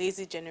the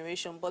lazy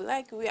generation, but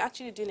like we're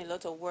actually doing a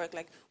lot of work.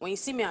 Like when you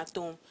see me at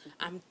home,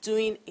 I'm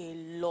doing a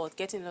lot,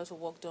 getting a lot of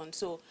work done.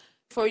 So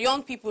for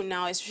young people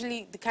now,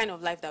 especially the kind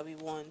of life that we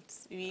want,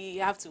 we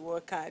have to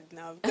work hard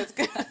now. Because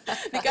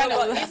the kind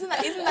of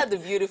isn't that the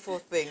beautiful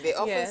thing? They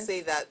often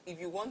say that if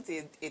you want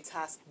a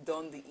task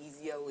done the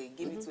easier way,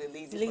 give it to a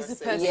lazy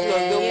person.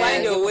 They'll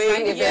find a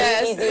way.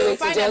 They'll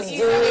find an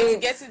easy way to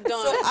get it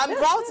done. So I'm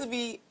proud to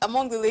be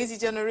among the lazy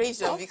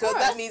generation because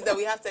that means that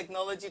we have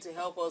technology to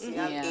help us. We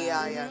have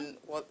AI and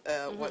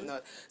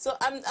whatnot. So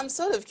I'm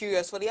sort of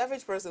curious, for the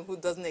average person who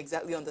doesn't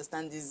exactly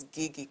understand this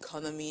gig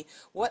economy,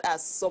 what are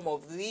some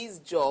of these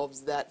jobs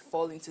that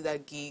fall into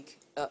that gig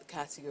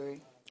category?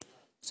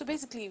 So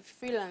basically,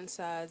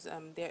 freelancers,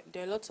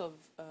 there are lots of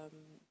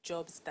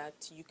jobs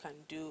that you can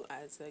do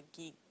as a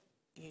gig.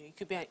 You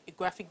could be a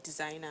graphic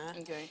designer.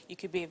 You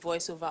could be a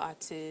voiceover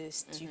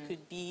artist. You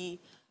could be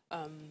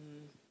a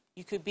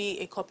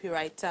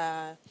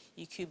copywriter.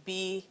 You could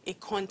be a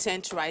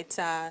content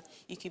writer.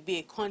 You could be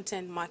a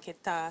content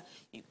marketer.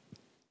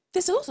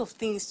 There's a lot of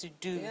things to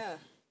do.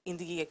 In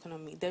the gig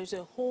economy, there's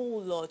a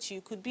whole lot.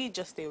 You could be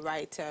just a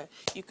writer.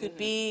 You could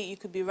be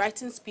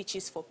writing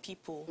speeches for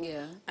people.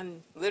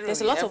 And literally there's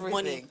a lot of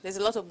money. There's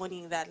a lot of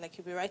money in that. Like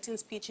you'll be writing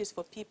speeches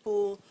for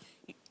people.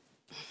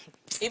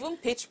 Even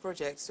pitch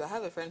projects. So I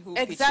have a friend who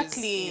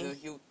Exactly.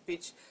 pitches, he'll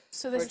pitch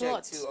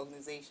projects to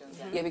organizations.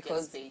 Yeah,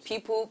 because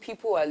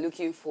people are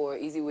looking for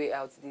easy way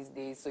out these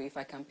days. So if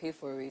I can pay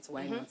for it,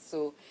 why not?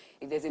 So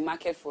if there's a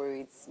market for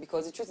it,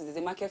 because the truth is there's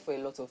a market for a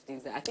lot of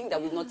things. I think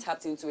that we've not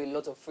tapped into a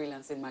lot of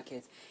freelancing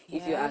markets,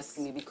 if you ask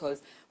me.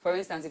 Because, for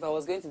instance, if I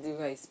was going to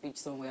deliver a speech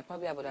somewhere, I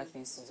probably have other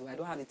things to do. I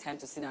don't have the time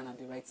to sit down and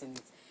be writing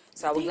it.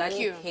 So I would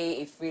gladly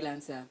pay a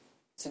freelancer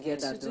to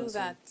get that done. To do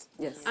that.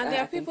 Yes. And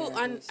there are people,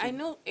 and I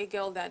know a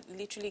girl that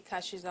literally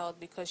cashes out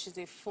because she's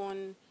a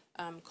phone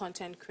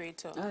content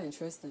creator. Oh,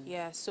 interesting.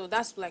 Yeah, so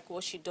that's like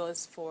what she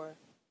does for,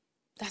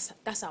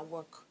 that's her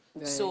work.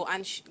 Right. So,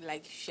 and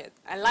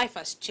her life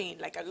has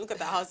changed. Like, I look at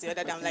the house the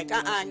other day, I'm like,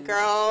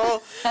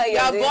 girl,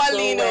 you're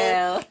balling, so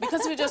well.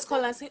 Because we just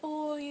call and say,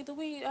 oh, the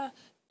way,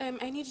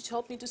 I need you to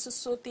help me do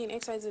so thing,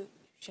 exercise.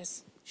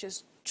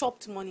 She's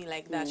chopped money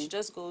like that. She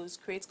just goes,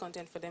 creates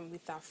content for them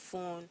with her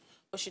phone.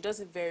 But she does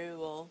it very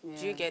well. Yeah.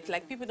 Do you get,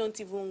 like, people don't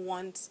even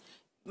want,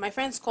 my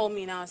friends call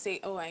me now and say,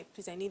 oh,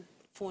 please, I need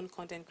phone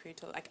content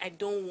creator. Like, I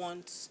don't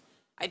want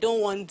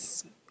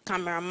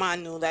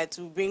cameraman that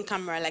will bring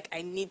camera. Like,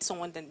 I need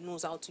someone that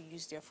knows how to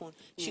use their phone.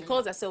 She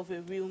calls herself a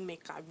real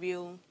maker,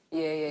 real.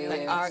 Yeah.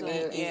 Like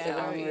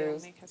real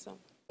maker. So.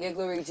 Yeah,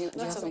 Glory, do you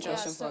have some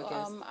question for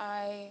us?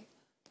 I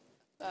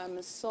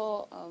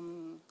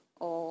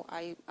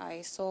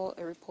saw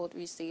a report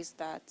which says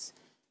that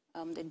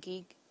the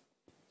gig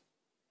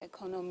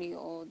economy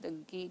or the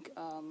gig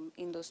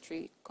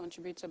industry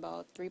contributes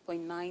about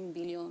 $3.9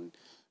 billion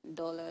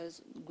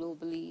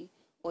globally,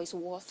 or is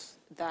worth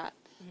that.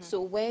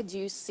 So where do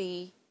you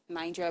see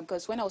Nigeria?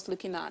 Because when I was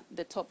looking at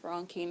the top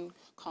ranking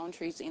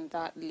countries in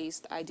that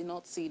list, I did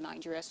not see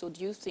Nigeria. So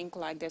do you think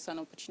like there's an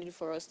opportunity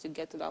for us to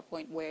get to that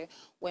point where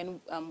when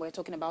we're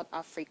talking about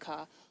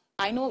Africa,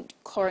 I know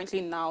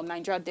currently now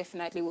Nigeria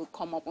definitely will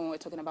come up when we're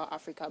talking about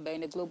Africa, but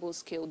in a global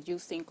scale, do you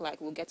think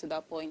like we'll get to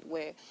that point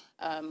where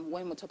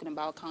when we're talking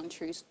about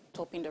countries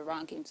topping the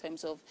rank in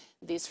terms of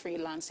these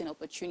freelancing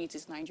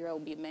opportunities, Nigeria will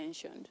be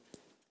mentioned?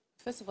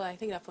 First of all, I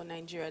think that for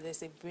Nigeria,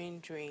 there's a brain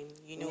drain.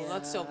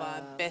 Lots of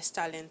our best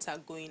talents are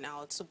going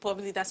out. So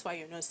probably that's why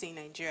you're not seeing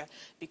Nigeria,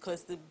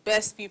 because the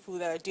best people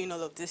that are doing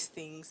all of these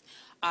things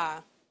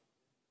are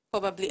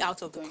probably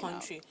out of the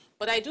country.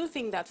 But I do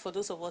think that for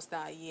those of us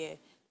that are here,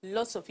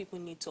 lots of people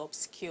need to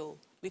upskill.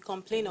 We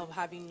complain of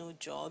having no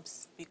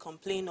jobs. We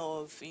complain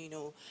of, being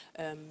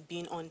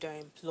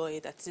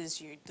underemployed. That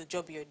is, the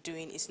job you're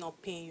doing is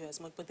not paying you as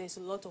much. But there's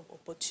a lot of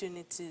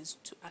opportunities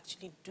to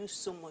actually do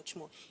so much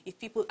more. If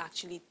people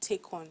actually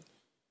take on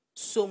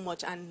so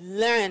much and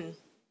learn,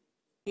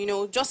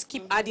 just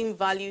keep adding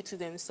value to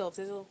themselves.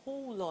 There's a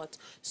whole lot.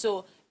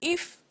 So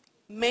if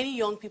many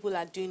young people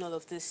are doing all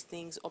of these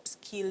things,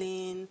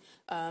 upskilling,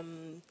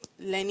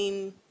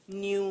 learning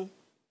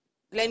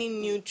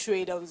new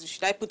trade, or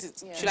should I put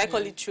it? Yeah. Should I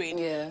call it trade?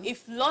 Yeah.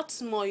 If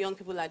lots more young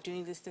people are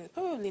doing these things,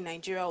 probably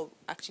Nigeria will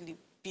actually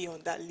be on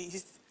that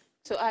list.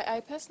 So I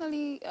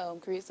personally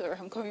create. Sorry,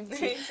 I'm coming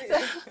to.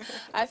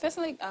 I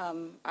personally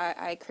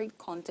I create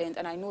content,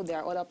 and I know there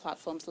are other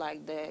platforms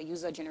like the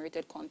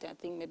user-generated content. I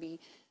think maybe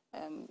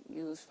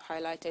you've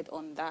highlighted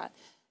on that.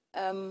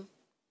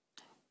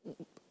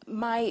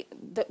 My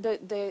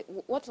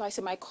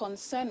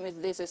concern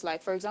with this is,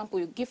 like, for example,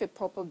 you give a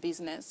proper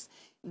business,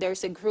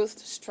 there's a growth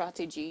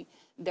strategy,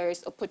 there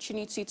is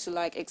opportunity to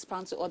like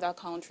expand to other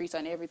countries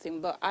and everything.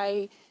 But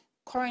I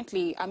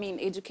currently,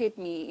 educate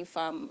me if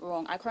I'm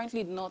wrong, I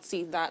currently do not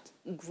see that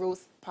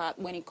growth part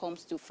when it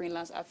comes to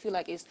freelance. I feel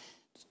like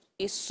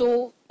it's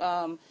so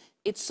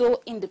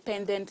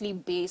independently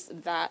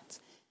based that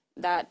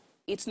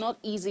it's not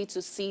easy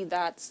to see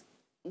that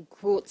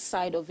growth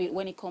side of it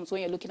when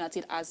you're looking at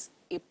it as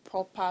a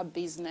proper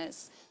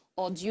business.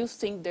 Or do you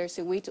think there's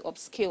a way to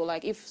upscale?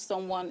 Like, if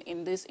someone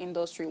in this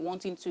industry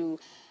wanting to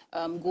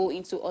go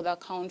into other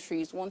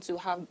countries, want to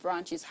have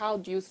branches, how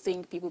do you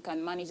think people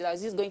can manage that?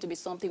 Is this going to be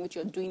something which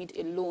you're doing it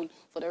alone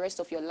for the rest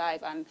of your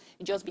life and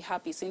you just be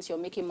happy since you're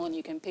making money,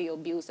 you can pay your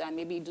bills and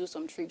maybe do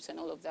some trips and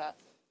all of that?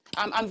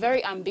 I'm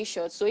very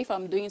ambitious, so if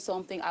I'm doing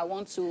something, I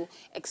want to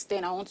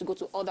extend, I want to go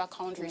to other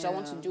countries, I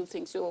want to do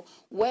things. So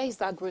where is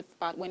that growth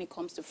part when it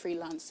comes to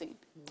freelancing?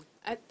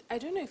 I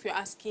don't know if you're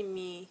asking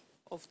me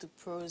of the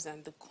pros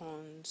and the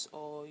cons,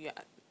 or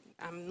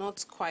I'm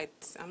not quite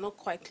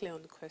clear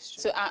on the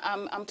question. So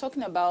I'm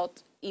talking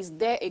about, is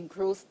there a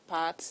growth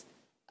part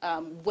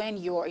when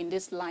you're in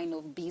this line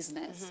of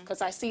business?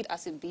 Because I see it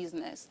as a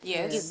business.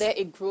 Yes. Is there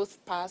a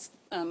growth path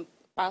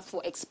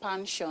for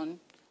expansion?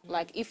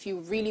 Like, if you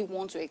really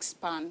want to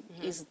expand,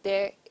 is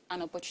there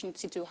an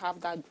opportunity to have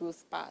that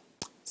growth path?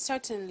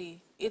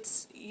 Certainly.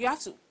 You have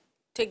to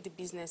take the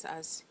business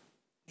as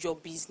your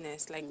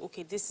business. Like,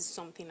 okay, this is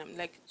something I'm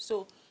like,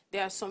 so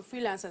there are some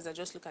freelancers that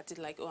just look at it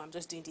like, oh, I'm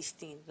just doing this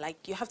thing.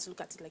 Like, you have to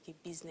look at it like a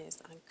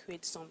business and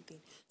create something.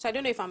 So I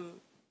don't know if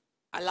I'm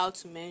allowed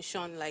to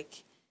mention,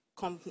 like,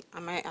 am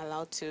I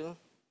allowed to?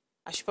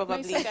 I should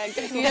probably,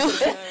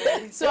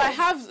 So I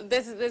have,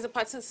 there's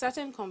a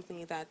certain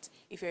company that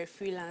if you're a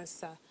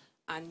freelancer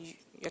and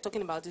you're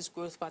talking about this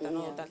growth part and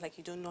all of that, like,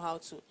 you don't know how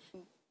to,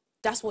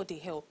 that's what they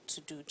help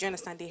to do. Do you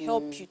understand? They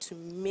help you to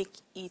make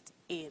it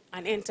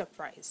an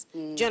enterprise.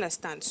 Do you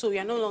understand? So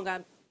you're no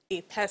longer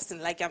a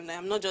person. Like I'm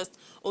not just,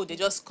 oh, they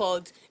just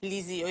called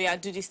Lizzie, oh yeah,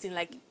 do this thing.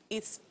 Like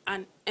it's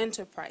an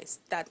enterprise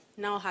that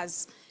now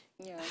has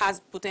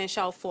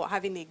potential for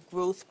having a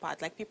growth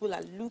part. Like people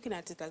are looking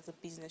at it as a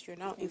business. You're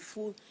now a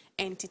full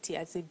entity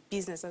as a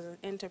business, as an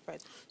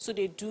enterprise. So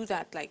they do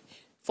that, like,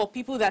 for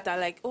people that are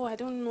like, oh, I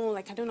don't know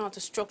how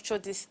to structure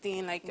this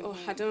thing. Like, oh,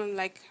 I don't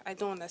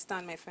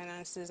understand my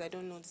finances. I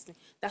don't know this thing.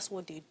 That's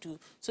what they do.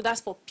 So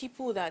that's for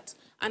people that,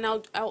 and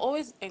I'll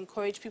always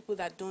encourage people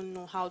that don't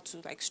know how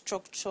to like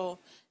structure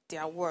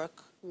their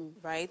work,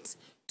 right?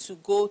 To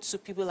go to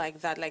people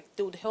like that. Like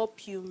they would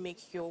help you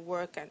make your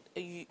work, and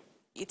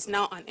it's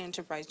now an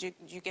enterprise. Do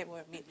you get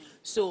what I mean?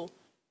 So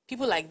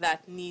people like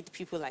that need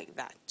people like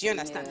that. Do you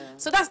understand? Yeah.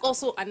 So that's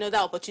also another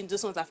opportunity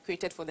those ones have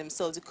created for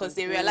themselves, because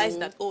they realize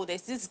that, oh,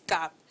 there's this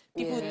gap.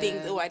 People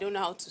think, oh, I don't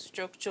know how to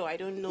structure. I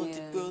don't know the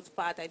growth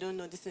part. I don't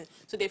know this thing.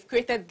 So they've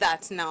created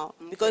that now.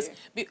 Because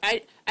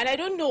I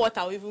don't know what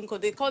I'll even call.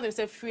 They call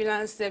themselves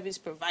freelance service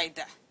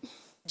provider.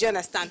 Do you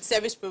understand?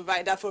 Service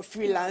provider for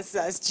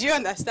freelancers. Do you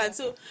understand?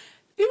 So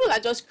people are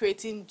just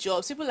creating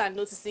jobs. People are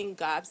noticing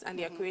gaps, and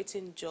they are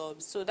creating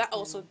jobs. So that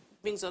also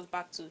brings us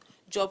back to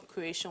job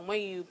creation.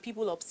 When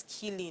people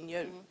upskilling,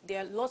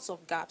 there are lots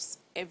of gaps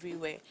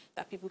everywhere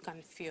that people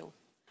can fill.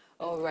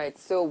 All right,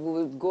 so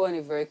we'll go on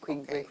a very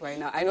quick break right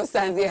now. I know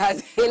Sanzi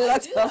has a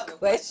lot of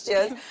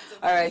questions.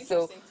 All right,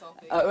 so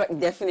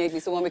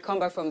definitely. So when we come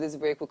back from this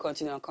break, we'll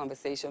continue our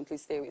conversation.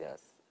 Please stay with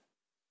us.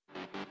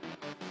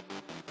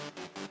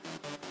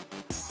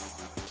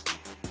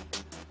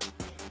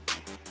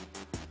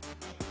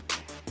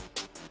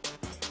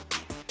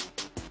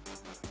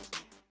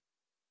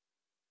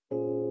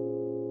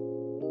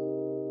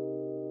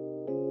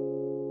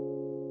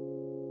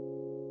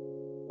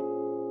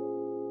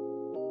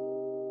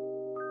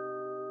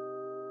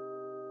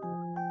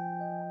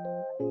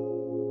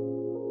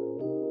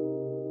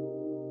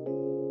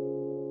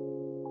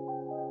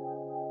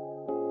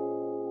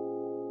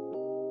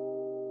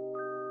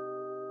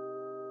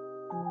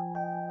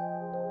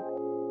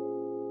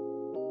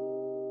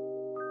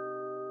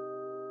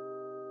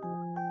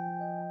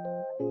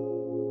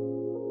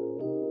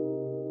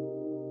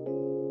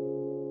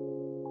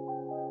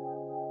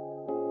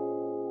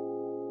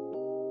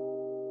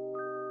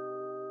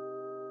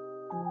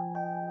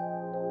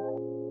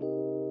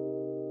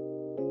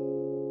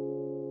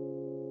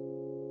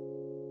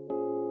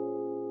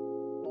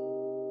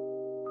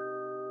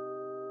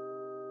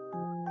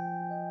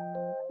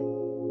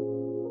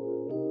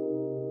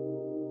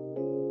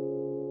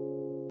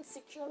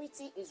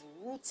 Security is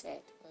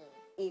rooted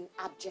in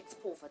abject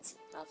poverty.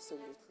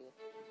 Absolutely.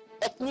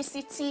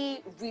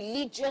 Ethnicity,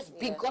 religious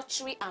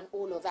bigotry, and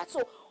all of that.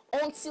 So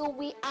until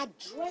we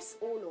address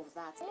all of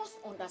that, we must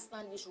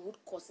understand these root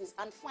causes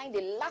and find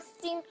a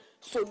lasting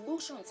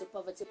solution to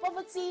poverty.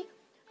 Poverty,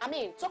 I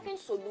mean, talking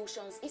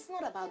solutions, it's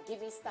not about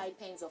giving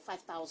stipends of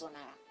 5,000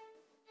 naira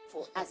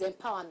as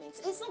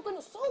empowerment. It's not going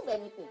to solve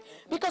anything,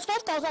 because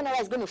 5,000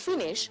 naira is going to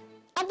finish.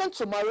 And then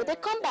tomorrow they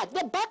come back.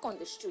 They're back on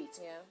the street.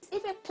 Yeah.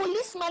 If a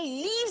policeman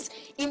lives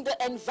in the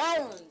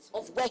environs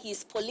of where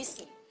he's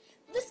policing,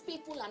 these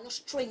people are not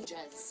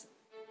strangers.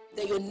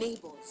 They're your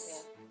neighbors.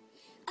 Yeah.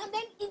 And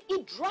then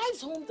it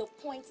drives home the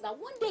point that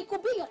one day it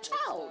could be your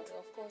child.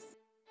 Of course.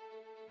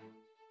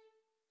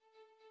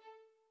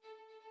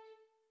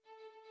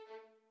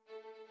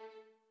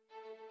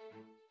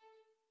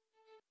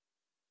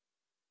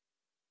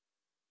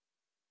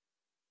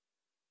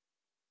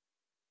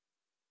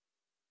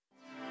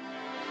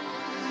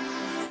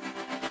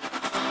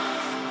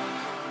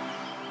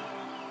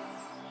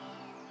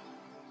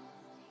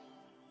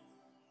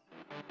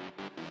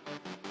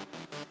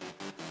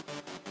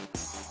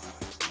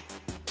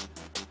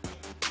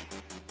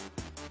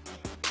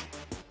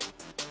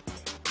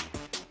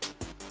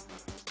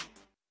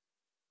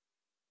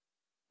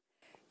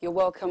 You're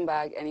welcome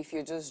back, and if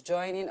you're just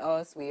joining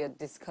us, we are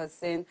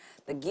discussing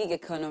the gig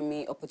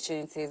economy,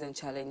 opportunities and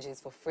challenges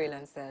for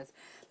freelancers.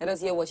 Let us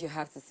hear what you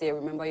have to say.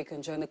 Remember, you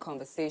can join the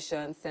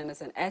conversation. Send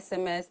us an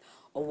SMS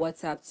or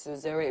WhatsApp to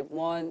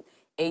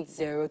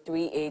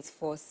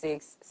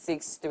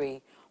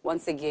 081-8038-4663.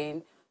 Once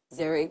again,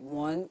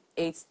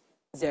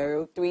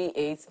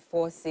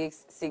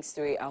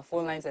 081-8038-4663. Our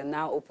phone lines are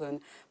now open.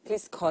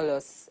 Please call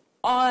us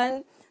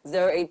on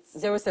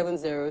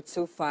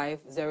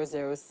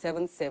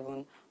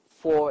 07025007749.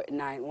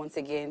 Once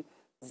again,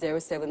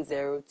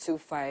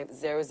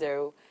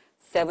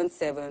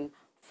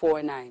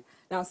 07025007749.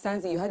 Now,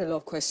 Sanzi, you had a lot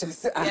of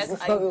questions to ask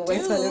before we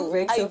went on the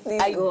break, so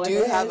please go ahead. I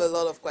do have a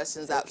lot of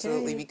questions,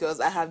 absolutely, because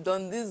I have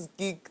done this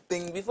gig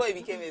thing before it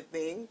became a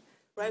thing,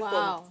 right?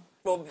 Wow.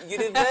 From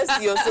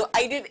university or so.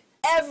 I did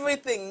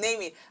everything,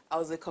 name it. I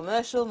was a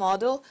commercial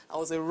model. I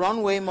was a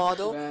runway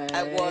model. Right.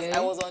 I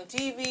was on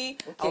TV.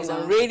 Okay, I was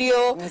on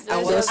radio.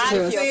 I was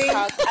acting.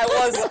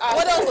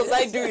 What else was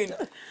I doing?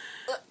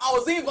 I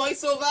was doing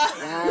voiceover.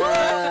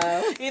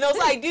 Wow. You know,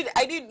 so I did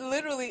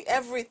literally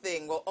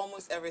everything, well,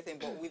 almost everything,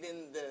 but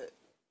within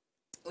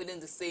within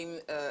the same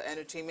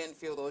entertainment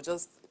field or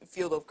just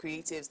field of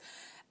creatives.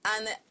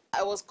 And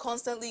I was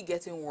constantly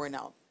getting worn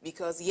out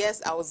because,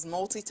 yes,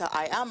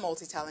 I am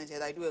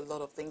multi-talented. I do a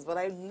lot of things, but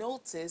I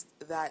noticed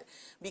that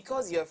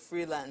because you're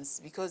freelance,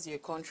 because your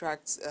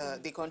contract,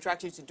 they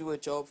contract you to do a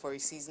job for a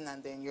season,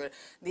 and then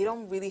they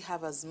don't really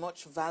have as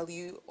much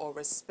value or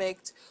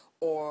respect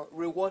or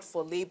reward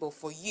for labor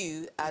for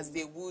you as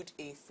they would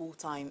a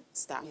full-time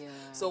staff. Yeah.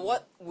 So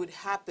what would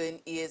happen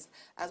is,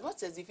 as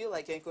much as you feel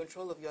like you're in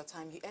control of your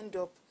time, you end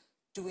up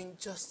doing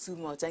just too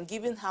much. And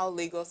given how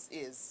Lagos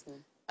is,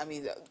 I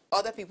mean,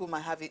 other people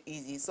might have it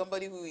easy.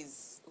 Somebody who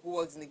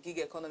works in the gig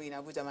economy in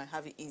Abuja might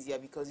have it easier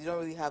because you don't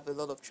really have a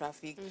lot of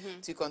traffic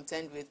to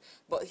contend with.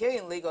 But here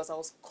in Lagos, I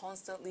was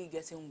constantly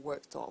getting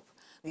worked up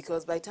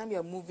because by the time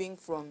you're moving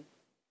from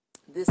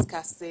this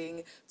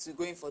casting to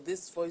going for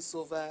this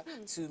voiceover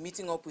to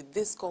meeting up with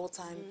this call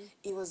time,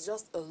 it was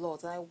just a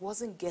lot, and I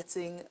wasn't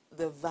getting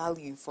the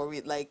value for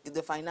it, like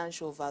the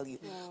financial value.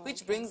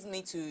 Which brings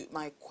me to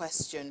my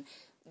question: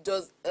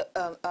 does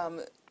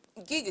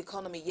gig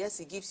economy, yes,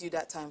 it gives you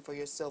that time for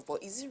yourself,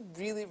 but is it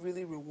really,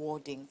 really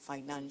rewarding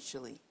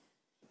financially?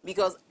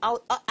 Because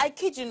I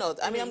kid you not,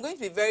 I mean, I'm going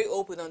to be very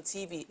open on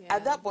TV.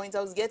 At that point,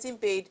 I was getting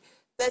paid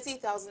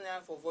 30,000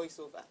 naira for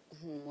voiceover.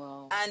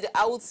 Wow. And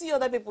I would see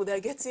other people that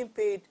are getting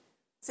paid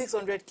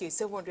 600K,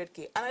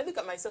 700K. And I look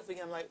at myself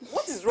again, I'm like,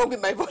 what is wrong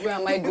with my body? Where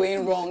am I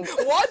going wrong?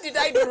 What did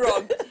I do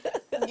wrong?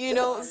 You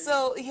know,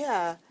 so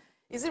yeah.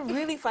 Is it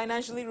really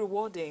financially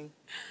rewarding?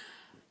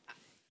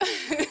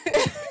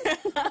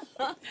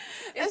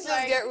 Let's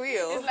just get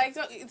real.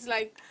 It's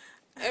like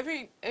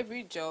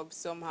every job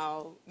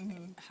somehow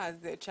has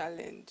their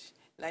challenge.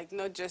 Like,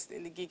 not just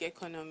in the gig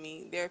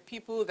economy. There are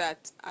people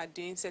that are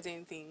doing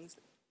certain things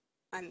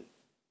and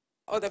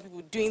other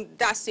people doing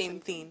that same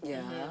thing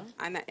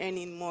and are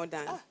earning more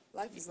than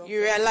Life is not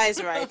you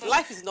realize, right?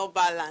 Life is not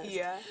balanced.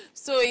 Yeah.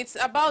 So it's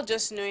about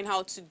just knowing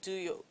how to do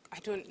your.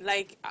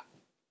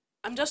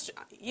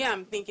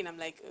 I'm thinking. I'm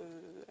like,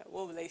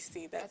 what will I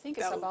say? That I think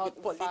that it's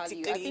about would be value. I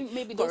politically think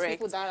maybe those correct.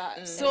 people that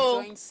are So-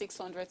 enjoying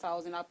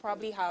 600,000 are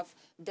probably have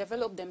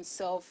developed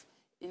themselves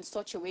in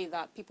such a way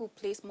that people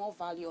place more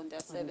value on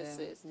their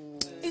services. So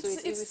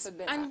it's easy for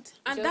them.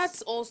 And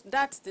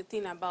that's the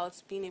thing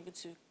about being able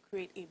to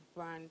create a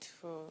brand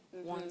for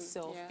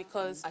oneself,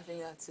 because I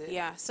think that's it.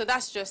 yeah, so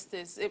that's just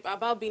this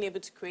about being able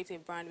to create a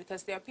brand,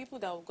 because there are people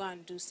that will go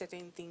and do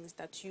certain things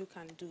that you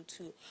can do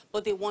too,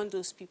 but they want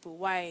those people.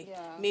 Why?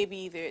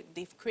 Maybe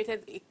they've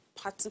created a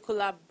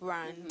particular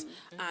brand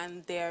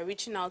and they're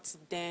reaching out to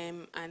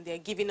them and they're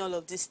giving all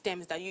of these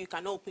stems that you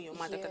can open your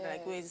mouth and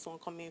like, where is this one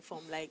coming from?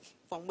 Like,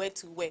 from where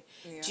to where?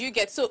 Do you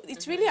get? So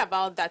it's really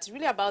about that. It's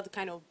really about the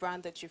kind of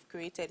brand that you've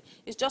created.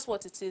 It's just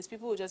what it is.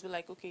 People will just be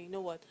like, okay, you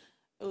know what?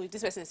 Oh,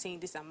 this person is saying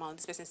this amount,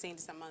 this person is saying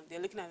this amount.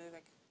 They're looking at it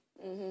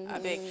like, I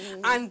beg.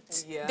 And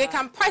they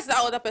can price that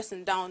other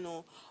person down,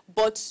 no.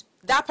 But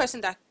that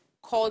person that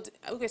called,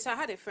 okay, so I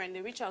had a friend,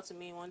 they reached out to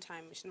me one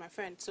time, she's my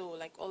friend, so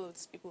like all of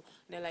these people,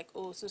 they're like,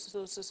 oh, so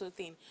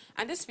thing.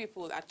 And these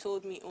people that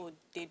told me, oh,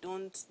 they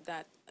don't,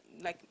 that,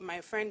 like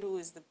my friend who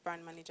is the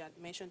brand manager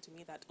mentioned to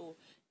me that, oh,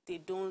 they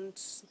don't,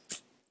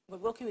 we're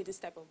working with this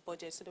type of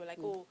budget. So they were like,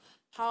 oh,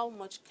 how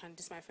much can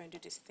my friend do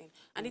this thing?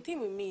 And the thing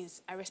with me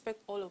is I respect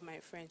all of my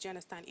friends. Do you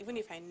understand? Even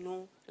if I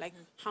know like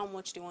how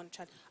much they want to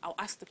charge, I'll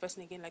ask the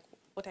person again, like,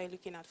 what are you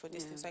looking at for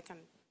this thing, so I can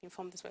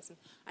inform this person.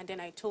 And then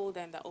I told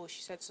them that, oh,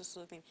 she said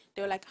so thing.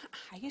 They were like,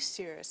 are you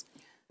serious?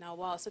 Now,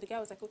 wow. So the guy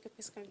was like, okay,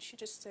 please, can you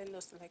just send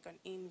us like an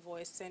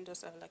invoice, send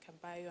us like a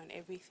bio and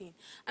everything?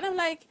 And I'm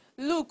like,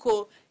 look,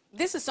 oh,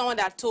 this is someone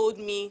that told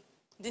me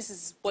this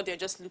is what they're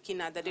just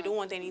looking at, that they don't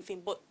want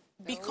anything. But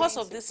because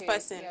of this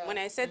person, when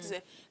I said to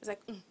her, it's like,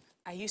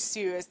 are you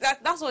serious?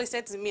 That's what he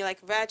said to me, like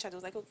via chat. I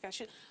was like,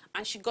 okay,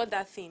 and she got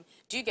that thing.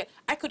 Do you get?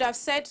 I could have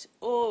said,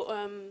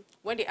 oh,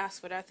 when they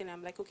asked for that thing,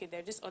 I'm like, okay,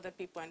 there are just other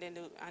people, and then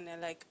they're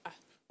like,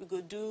 we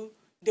go do.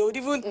 They would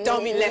even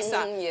tell me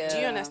lesser. Do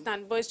you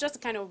understand? But it's just the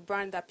kind of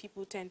brand that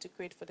people tend to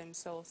create for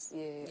themselves.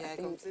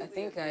 I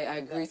think I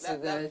agree to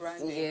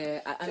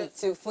that. And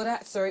to further,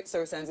 sorry,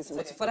 Francis,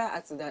 but to further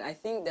add to that, I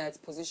think that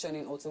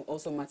positioning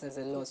also matters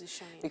a lot.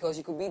 Because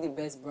you could be the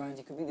best brand,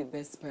 you could be the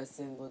best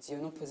person, but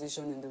you're not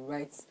positioned in the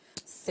right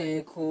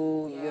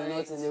circle. You're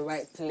not in the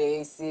right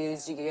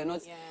places. You're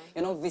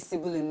not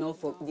visible enough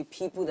for the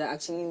people that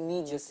actually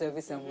need your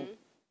service and would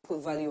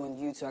put value on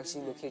you to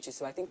actually locate you.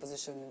 So I think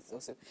positioning is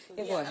also.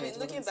 Go ahead. I mean,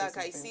 looking back,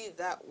 I see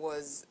that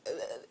was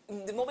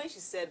the moment she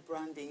said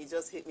branding, it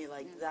just hit me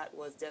like that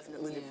was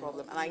definitely the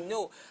problem. And I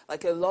know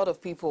like a lot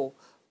of people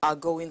are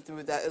going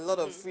through that. A lot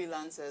of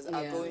freelancers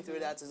are going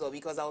through that as well,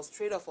 because I was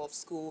straight off of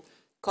school.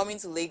 Coming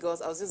to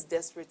Lagos, I was just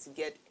desperate to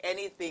get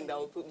anything that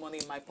would put money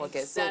in my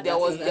pocket. So there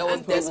was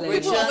desperation.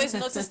 People always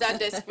notice that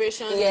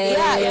desperation.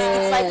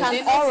 It's like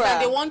an aura.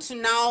 They want to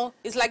now.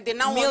 It's like they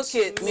now want to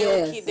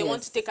milk it. They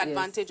want to take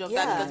advantage of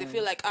that because they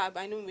feel like,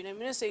 I know we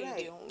don't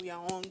say we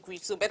are hungry,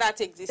 so better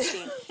take this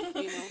thing.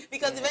 You know.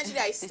 Because eventually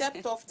I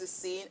stepped off the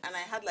scene and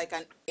I had like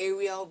an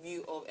aerial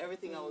view of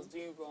everything I was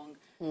doing wrong.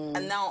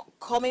 And now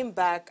coming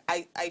back,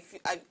 I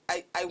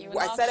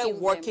started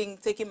working,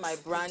 taking my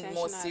brand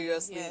more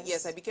seriously.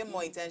 Yes, I became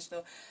more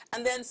intentional.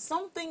 And then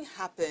something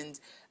happened.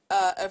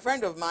 A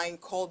friend of mine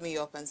called me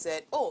up and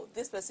said, oh,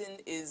 this person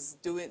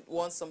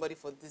wants somebody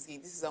for this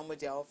gig. This is how much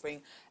they're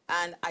offering.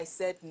 And I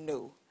said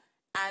no.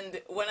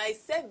 And when I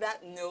said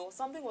that no,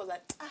 something was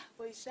like,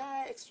 but it's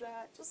extra,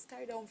 just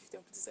carry down 50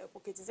 and put it in your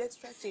pocket, it's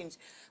extra change.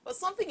 But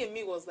something in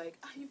me was like,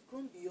 you've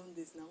gone beyond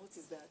this now, what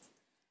is that?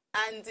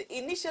 And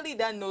initially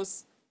that no,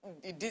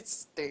 it did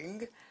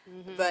sting,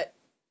 but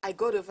I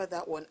got over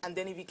that one, and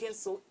then it became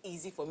so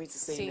easy for me to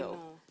say no.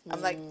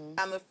 I'm like,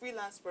 I'm a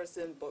freelance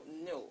person, but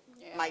no,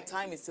 my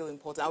time is still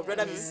important. I would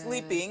rather be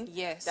sleeping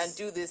than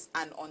do this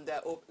and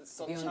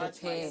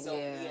subcharge myself.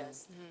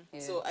 Yes.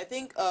 So I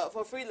think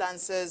for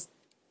freelancers,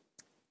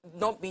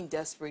 not being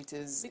desperate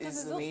is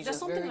major. There's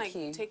something like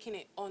taking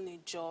it on a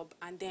job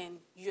and then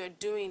you're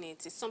doing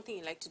it. It's something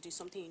you like to do,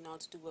 something you know how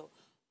to do well,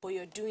 but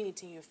you're doing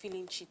it and you're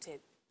feeling cheated.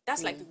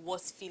 That's like the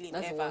worst feeling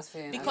ever. Worst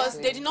feeling, because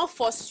they did not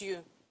force you.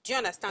 Do you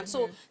understand?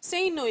 So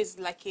saying no is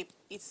like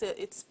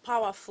it's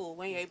powerful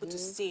when you're able to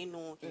say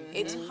no.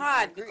 It's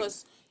hard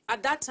because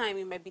at that time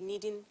you might be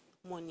needing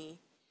money,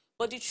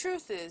 but the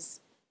truth is,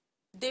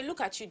 they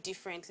look at you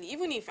differently.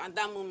 Even if at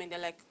that moment they're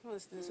like,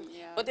 what's this?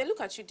 But they look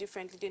at you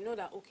differently. They know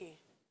that, okay,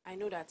 I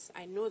know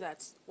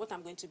that what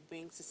I'm going to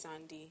bring to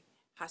Sandy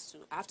I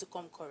have to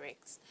come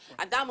correct.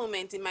 At that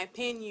moment, it might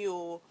pain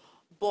you,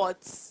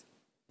 but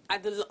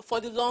for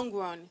the long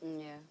run,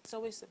 it's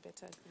always a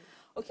better thing.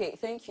 Okay,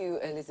 thank you,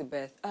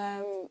 Elizabeth.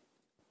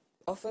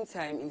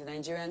 Oftentimes in the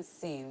Nigerian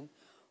scene,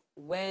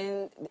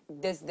 when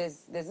there's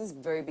this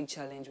very big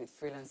challenge with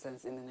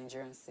freelancers in the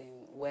Nigerian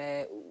scene,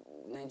 where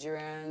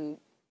Nigerian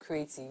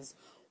creatives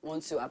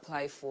want to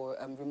apply for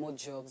remote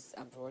jobs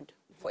abroad,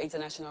 for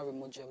international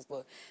remote jobs,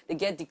 but they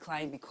get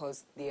declined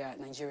because they are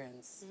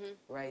Nigerians,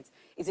 right?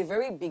 It's a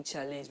very big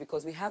challenge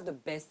because we have the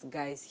best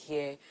guys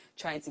here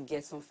trying to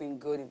get something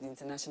good in the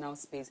international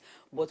space,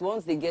 but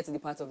once they get to the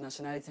part of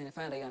nationality and they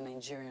find that you're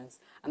Nigerians,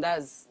 and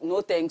that's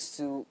no thanks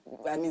to,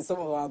 I mean, some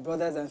of our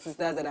brothers and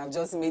sisters that have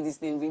just made this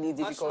thing really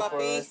difficult for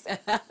us.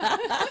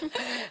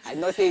 I'd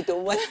not say it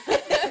too much.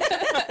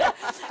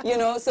 You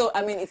know, so,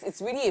 I mean,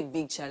 it's really a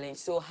big challenge.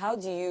 So how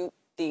do you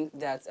think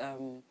that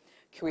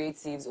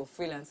creatives or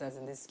freelancers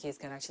in this case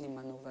can actually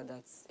maneuver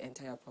that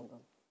entire problem?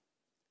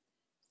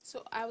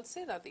 So I would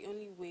say that the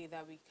only way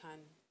that we can,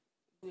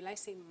 will I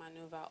say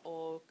maneuver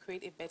or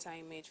create a better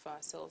image for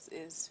ourselves,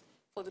 is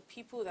for the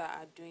people that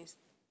are doing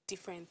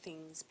different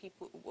things,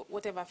 people,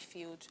 whatever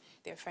field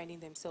they're finding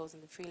themselves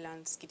in the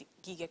freelance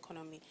gig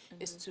economy,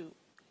 is to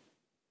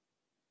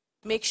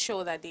make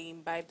sure that they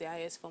imbibe the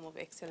highest form of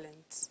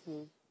excellence,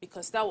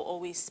 because that will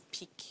always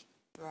peak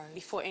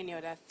before any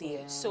other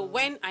thing. So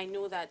when I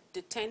know that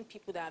the 10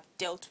 people that I've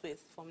dealt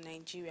with from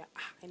Nigeria,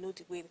 I know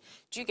the way,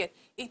 do you get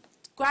it?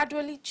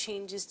 Gradually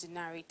changes the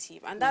narrative,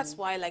 and that's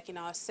why, like, in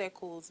our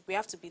circles, we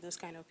have to be those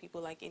kind of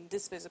people. Like in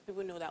this space,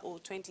 people know that, oh,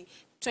 20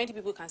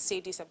 people can say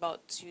this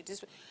about you.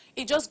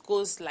 It just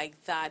goes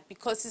like that,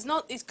 because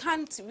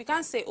we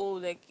can't say, oh,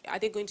 like, are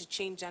they going to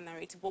change that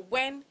narrative? But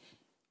when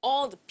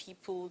all the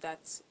people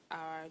that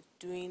are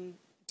doing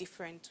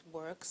different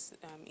works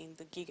in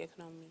the gig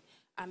economy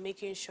are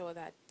making sure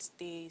that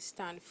they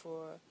stand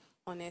for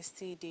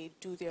honesty, they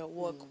do their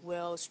work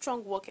well,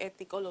 strong work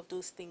ethic, all of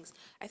those things,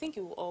 I think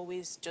it will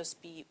always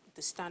just be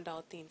the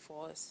standout thing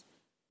for us.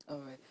 All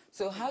right.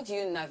 So how do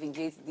you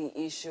navigate the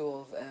issue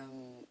of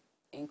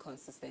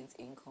inconsistent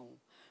income?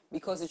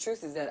 Because the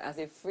truth is that as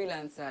a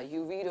freelancer,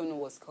 you really don't know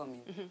what's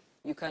coming.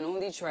 You can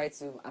only try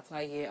to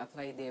apply here,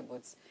 apply there,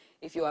 but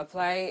if you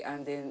apply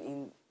and then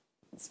in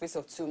the space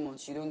of 2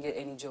 months you don't get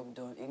any job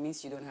done, it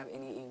means you don't have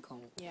any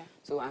income.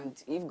 So,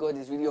 and if God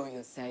is really on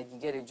your side, you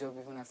get a job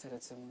even after the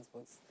 2 months.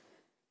 But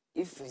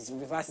if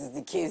reverse is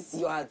the case,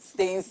 you are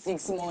staying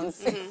 6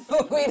 months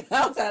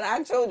without an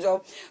actual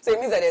job. So it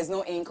means that there's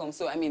no income.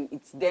 So, I mean,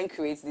 it then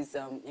creates this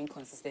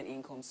inconsistent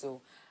income.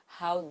 So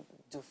how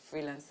do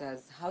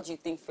you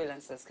think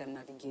freelancers can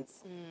navigate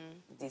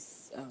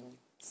this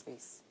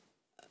space?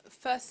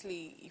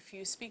 Firstly, if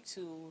you speak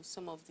to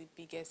some of the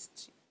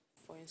biggest,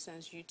 for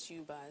instance,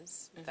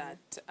 YouTubers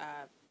that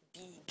are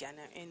big and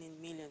are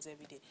earning millions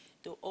every day,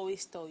 they'll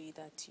always tell you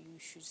that you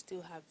should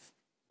still have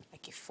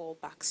like a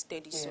fallback,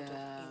 steady sort of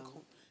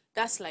income.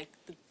 That's like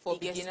the for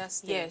biggest, beginner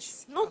stage.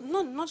 Yes,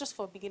 not just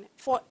for beginner,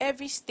 for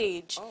every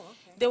stage.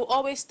 They will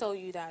always tell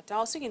you that. I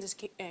was speaking to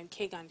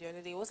Kagan the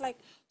other day. It was like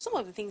some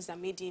of the things that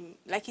made him,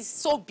 like, he's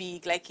so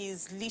big, like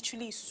he's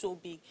literally so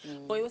big.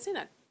 But he was saying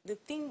that the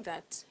thing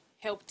that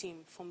helped him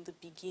from the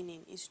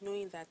beginning is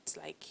knowing that,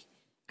 like,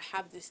 I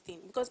have this thing,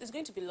 because it's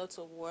going to be lots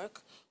of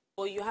work,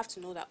 but you have to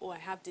know that, oh, I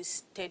have this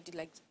steady,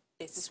 like,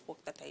 there's this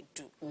work that I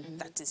do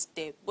that is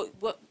there.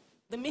 But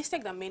the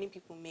mistake that many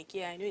people make,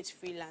 I know it's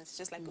freelance,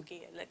 just like,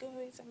 okay, like, oh,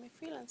 I'm a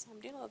freelance, I'm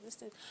doing all of this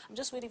thing, I'm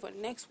just waiting for the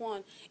next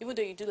one, even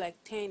though you do like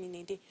 10 in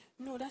a day.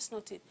 No, that's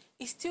not it.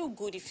 It's still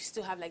good if you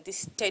still have like this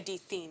steady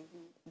thing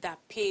that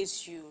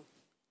pays you.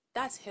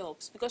 That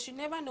helps, because you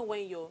never know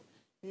when your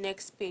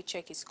next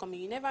paycheck is coming.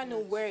 You never know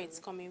where it's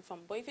coming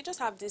from. But if you just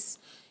have this,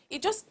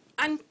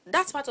 and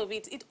that's part of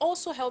it. It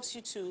also helps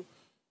you to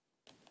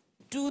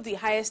do the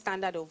highest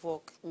standard of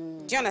work.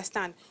 Do you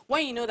understand?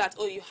 When you know that,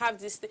 oh, you have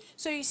this thing.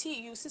 So you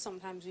see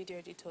sometimes video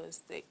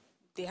editors,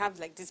 they have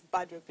like this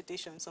bad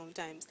reputation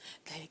sometimes,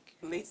 like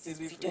late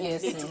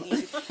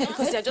delivery,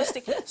 because they're just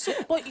taking. So,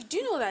 but do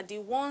you know that the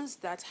ones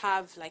that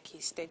have like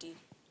a steady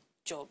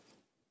job,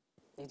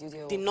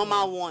 the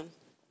normal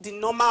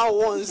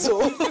ones, so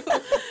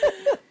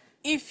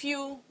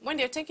when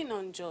they're taking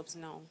on jobs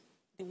now,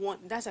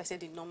 that's I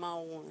said the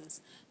normal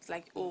ones. It's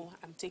like, oh,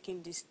 I'm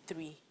taking these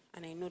 3.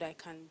 And I know that I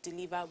can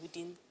deliver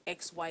within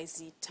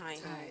XYZ time.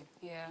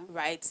 Yeah.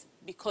 Right?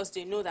 Because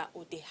they know that,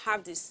 oh, they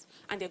have this,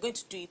 and they're going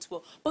to do it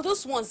well. But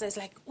those ones that's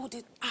like, oh,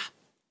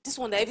 this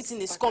one that everything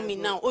is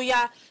coming now. Oh,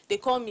 yeah, they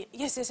call me.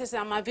 Yes,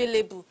 I'm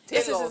available.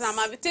 Yes, I'm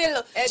available.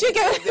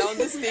 They're on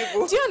this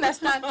table. Do you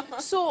understand?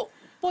 So,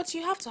 but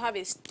you have to have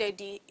a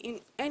steady, in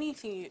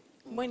anything,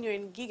 when you're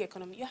in gig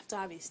economy, you have to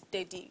have a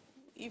steady,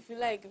 if you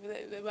like,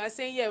 we're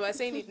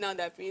saying it now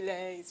that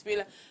freelance,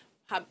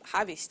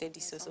 have a steady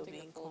source of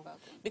income,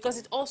 because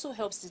it also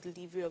helps the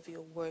delivery of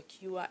your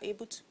work. You are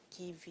able to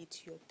give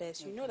it your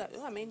best. You know that,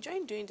 oh, I'm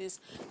enjoying doing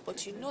this,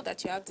 but you know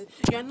that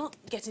you're not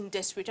getting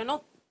desperate. You're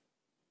not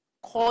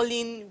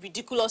calling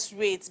ridiculous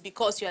rates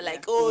because you're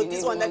like, oh,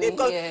 this one that they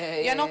call.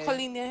 You're not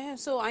calling and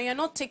you're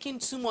not taking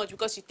too much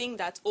because you think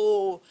that,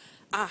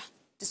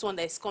 this one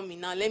that is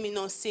coming now, let me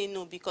not say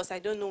no because I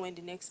don't know when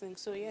the next thing.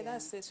 So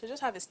that's it. So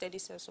just have a steady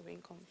source of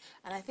income.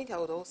 And I think I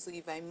would also,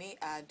 if I may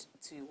add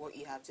to what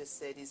you have just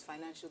said, is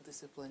financial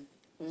discipline.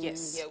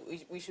 Yes. Yeah,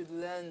 we should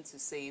learn to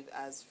save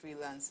as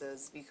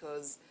freelancers,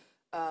 because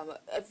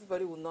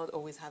everybody will not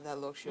always have that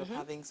luxury of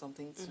having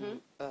something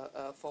to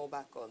fall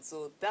back on.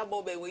 So that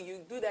moment when you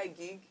do that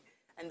gig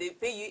and they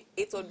pay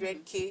you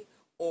 800K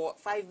or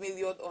 5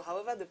 million or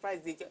however the price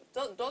they get,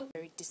 don't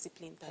very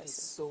disciplined person. That is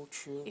so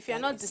true. If you're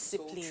not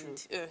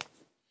disciplined,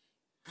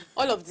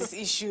 all of these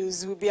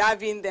issues we'll be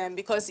having them,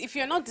 because if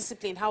you're not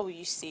disciplined, how will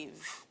you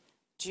save?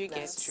 Do you get?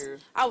 That's true.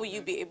 How will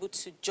you be able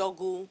to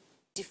juggle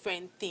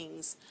different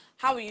things?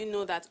 How will you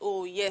know that,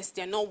 oh yes,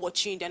 they're not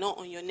watching, they're not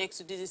on your neck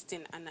to do this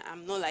thing, and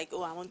I'm not like,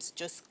 oh, I want to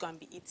just go and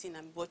be eating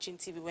and watching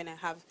TV when I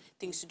have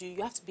things to do.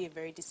 You have to be a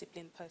very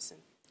disciplined person.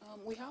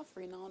 We have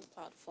renowned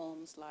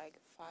platforms like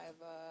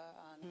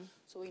Fiverr, and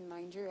so in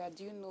Nigeria,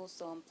 do you know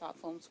some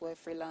platforms where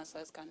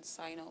freelancers can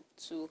sign up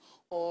to,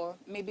 or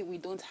maybe we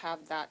don't have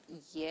that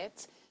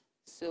yet?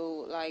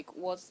 So, like,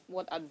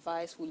 what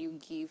advice will you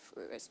give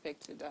with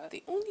respect to that?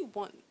 The only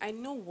one I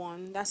know,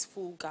 that's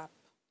Full Gap.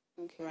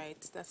 Okay.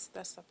 Right.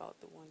 That's about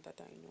the one that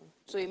I know.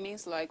 So it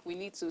means like we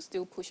need to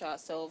still push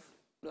ourselves,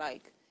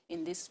 like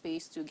in this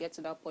space, to get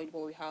to that point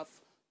where we have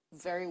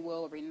very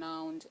well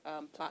renowned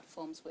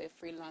platforms where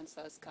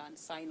freelancers can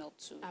sign up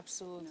to.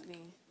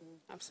 Absolutely.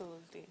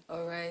 Absolutely.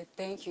 All right,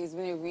 thank you. It's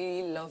been a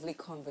really lovely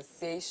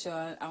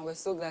conversation, and we're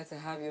so glad to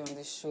have you on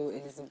the show,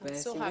 Elizabeth. I'm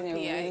so You've happy.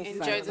 really I enjoyed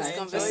fantastic. this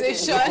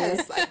conversation.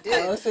 Yes, I did.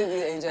 I also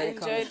did enjoy the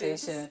enjoyed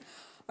conversation.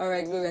 All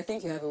right, Gloria, I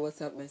think you have a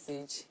WhatsApp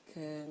message.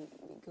 Can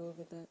we go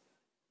over that?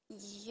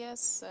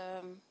 Yes,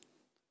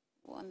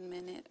 1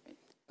 minute.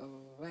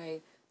 All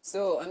right.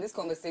 So on this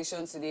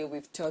conversation today,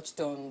 we've touched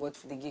on what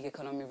the gig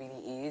economy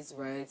really is,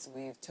 right?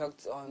 We've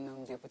talked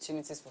on the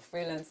opportunities for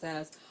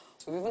freelancers.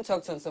 We've even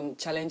talked on some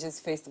challenges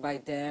faced by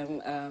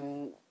them,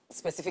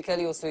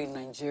 specifically also in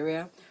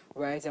Nigeria,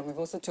 right? And we've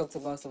also talked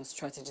about some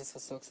strategies for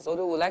success.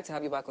 Although we'd like to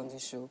have you back on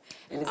this show,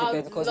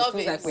 Elizabeth, because it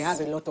feels like we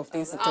have a lot of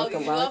things to talk about. I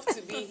would love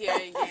to be here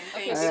again.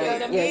 Thank you. So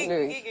the Yes,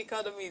 gig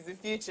economy is the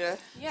future.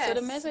 Yes. So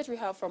the message we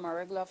have from our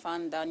regular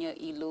fan, Daniel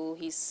Ilo,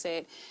 he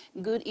said,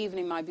 "Good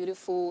evening, my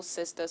beautiful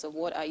sisters of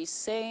What Are You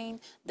Saying?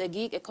 The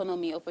gig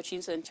economy,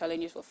 opportunities and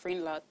challenges for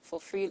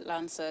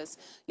freelancers.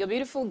 Your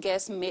beautiful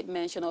guest made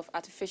mention of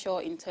artificial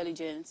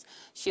intelligence.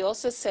 She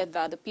also said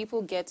that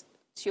people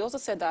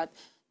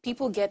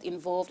get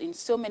involved in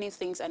so many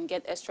things and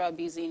get extra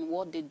busy in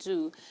what they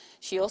do.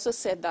 She also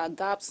said that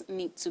gaps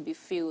need to be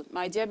filled.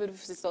 My dear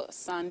beautiful sister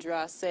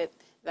Sandra said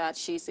that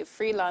she's a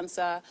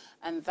freelancer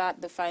and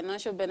that the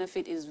financial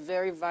benefit is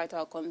very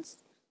vital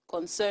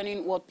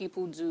concerning what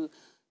people do.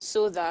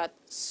 So that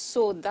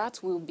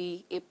will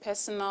be a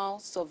personal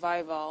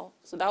survival.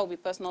 So that will be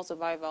personal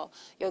survival.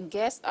 Your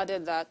guest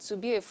added that to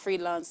be a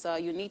freelancer,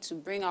 you need to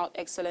bring out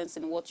excellence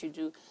in what you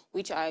do,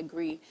 which I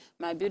agree.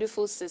 My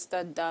beautiful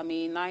sister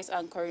Dami, nice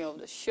anchoring of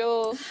the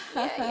show.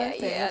 Yeah.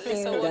 At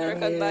least I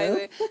won't recognize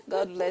it.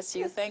 God bless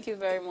you. Thank you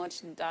very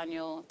much,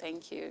 Daniel.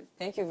 Thank you.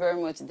 Thank you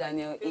very much,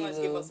 Daniel. Pretty much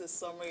give us a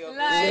summary of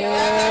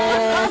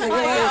Yes, give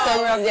us a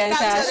summary of the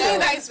entire show.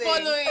 Guys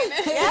following.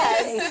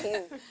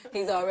 Yes,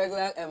 he's our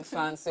regular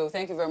fan. So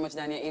thank you very much,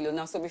 Daniel Ilo.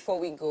 Now, so before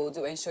we go,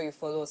 do ensure you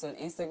follow us on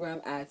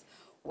Instagram at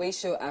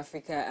Wayshow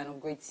Africa and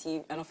Upgrade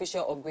TV, and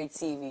official Upgrade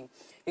TV.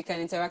 You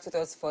can interact with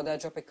us further,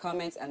 drop a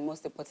comment, and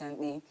most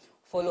importantly,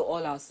 follow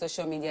all our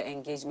social media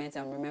engagements.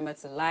 And remember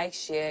to like,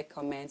 share,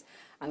 comment,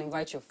 and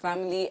invite your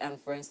family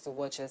and friends to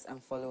watch us and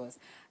follow us.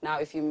 Now,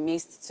 if you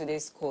missed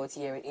today's quote,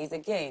 here it is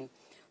again.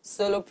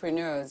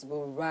 Solopreneurs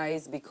will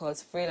rise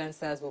because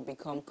freelancers will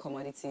become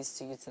commodities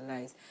to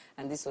utilize.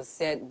 And this was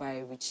said by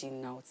Richie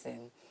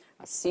Naughton.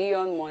 I'll see you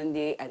on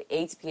Monday at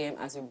 8 p.m.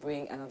 as we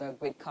bring another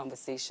great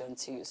conversation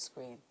to your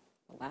screen.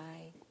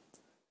 Bye.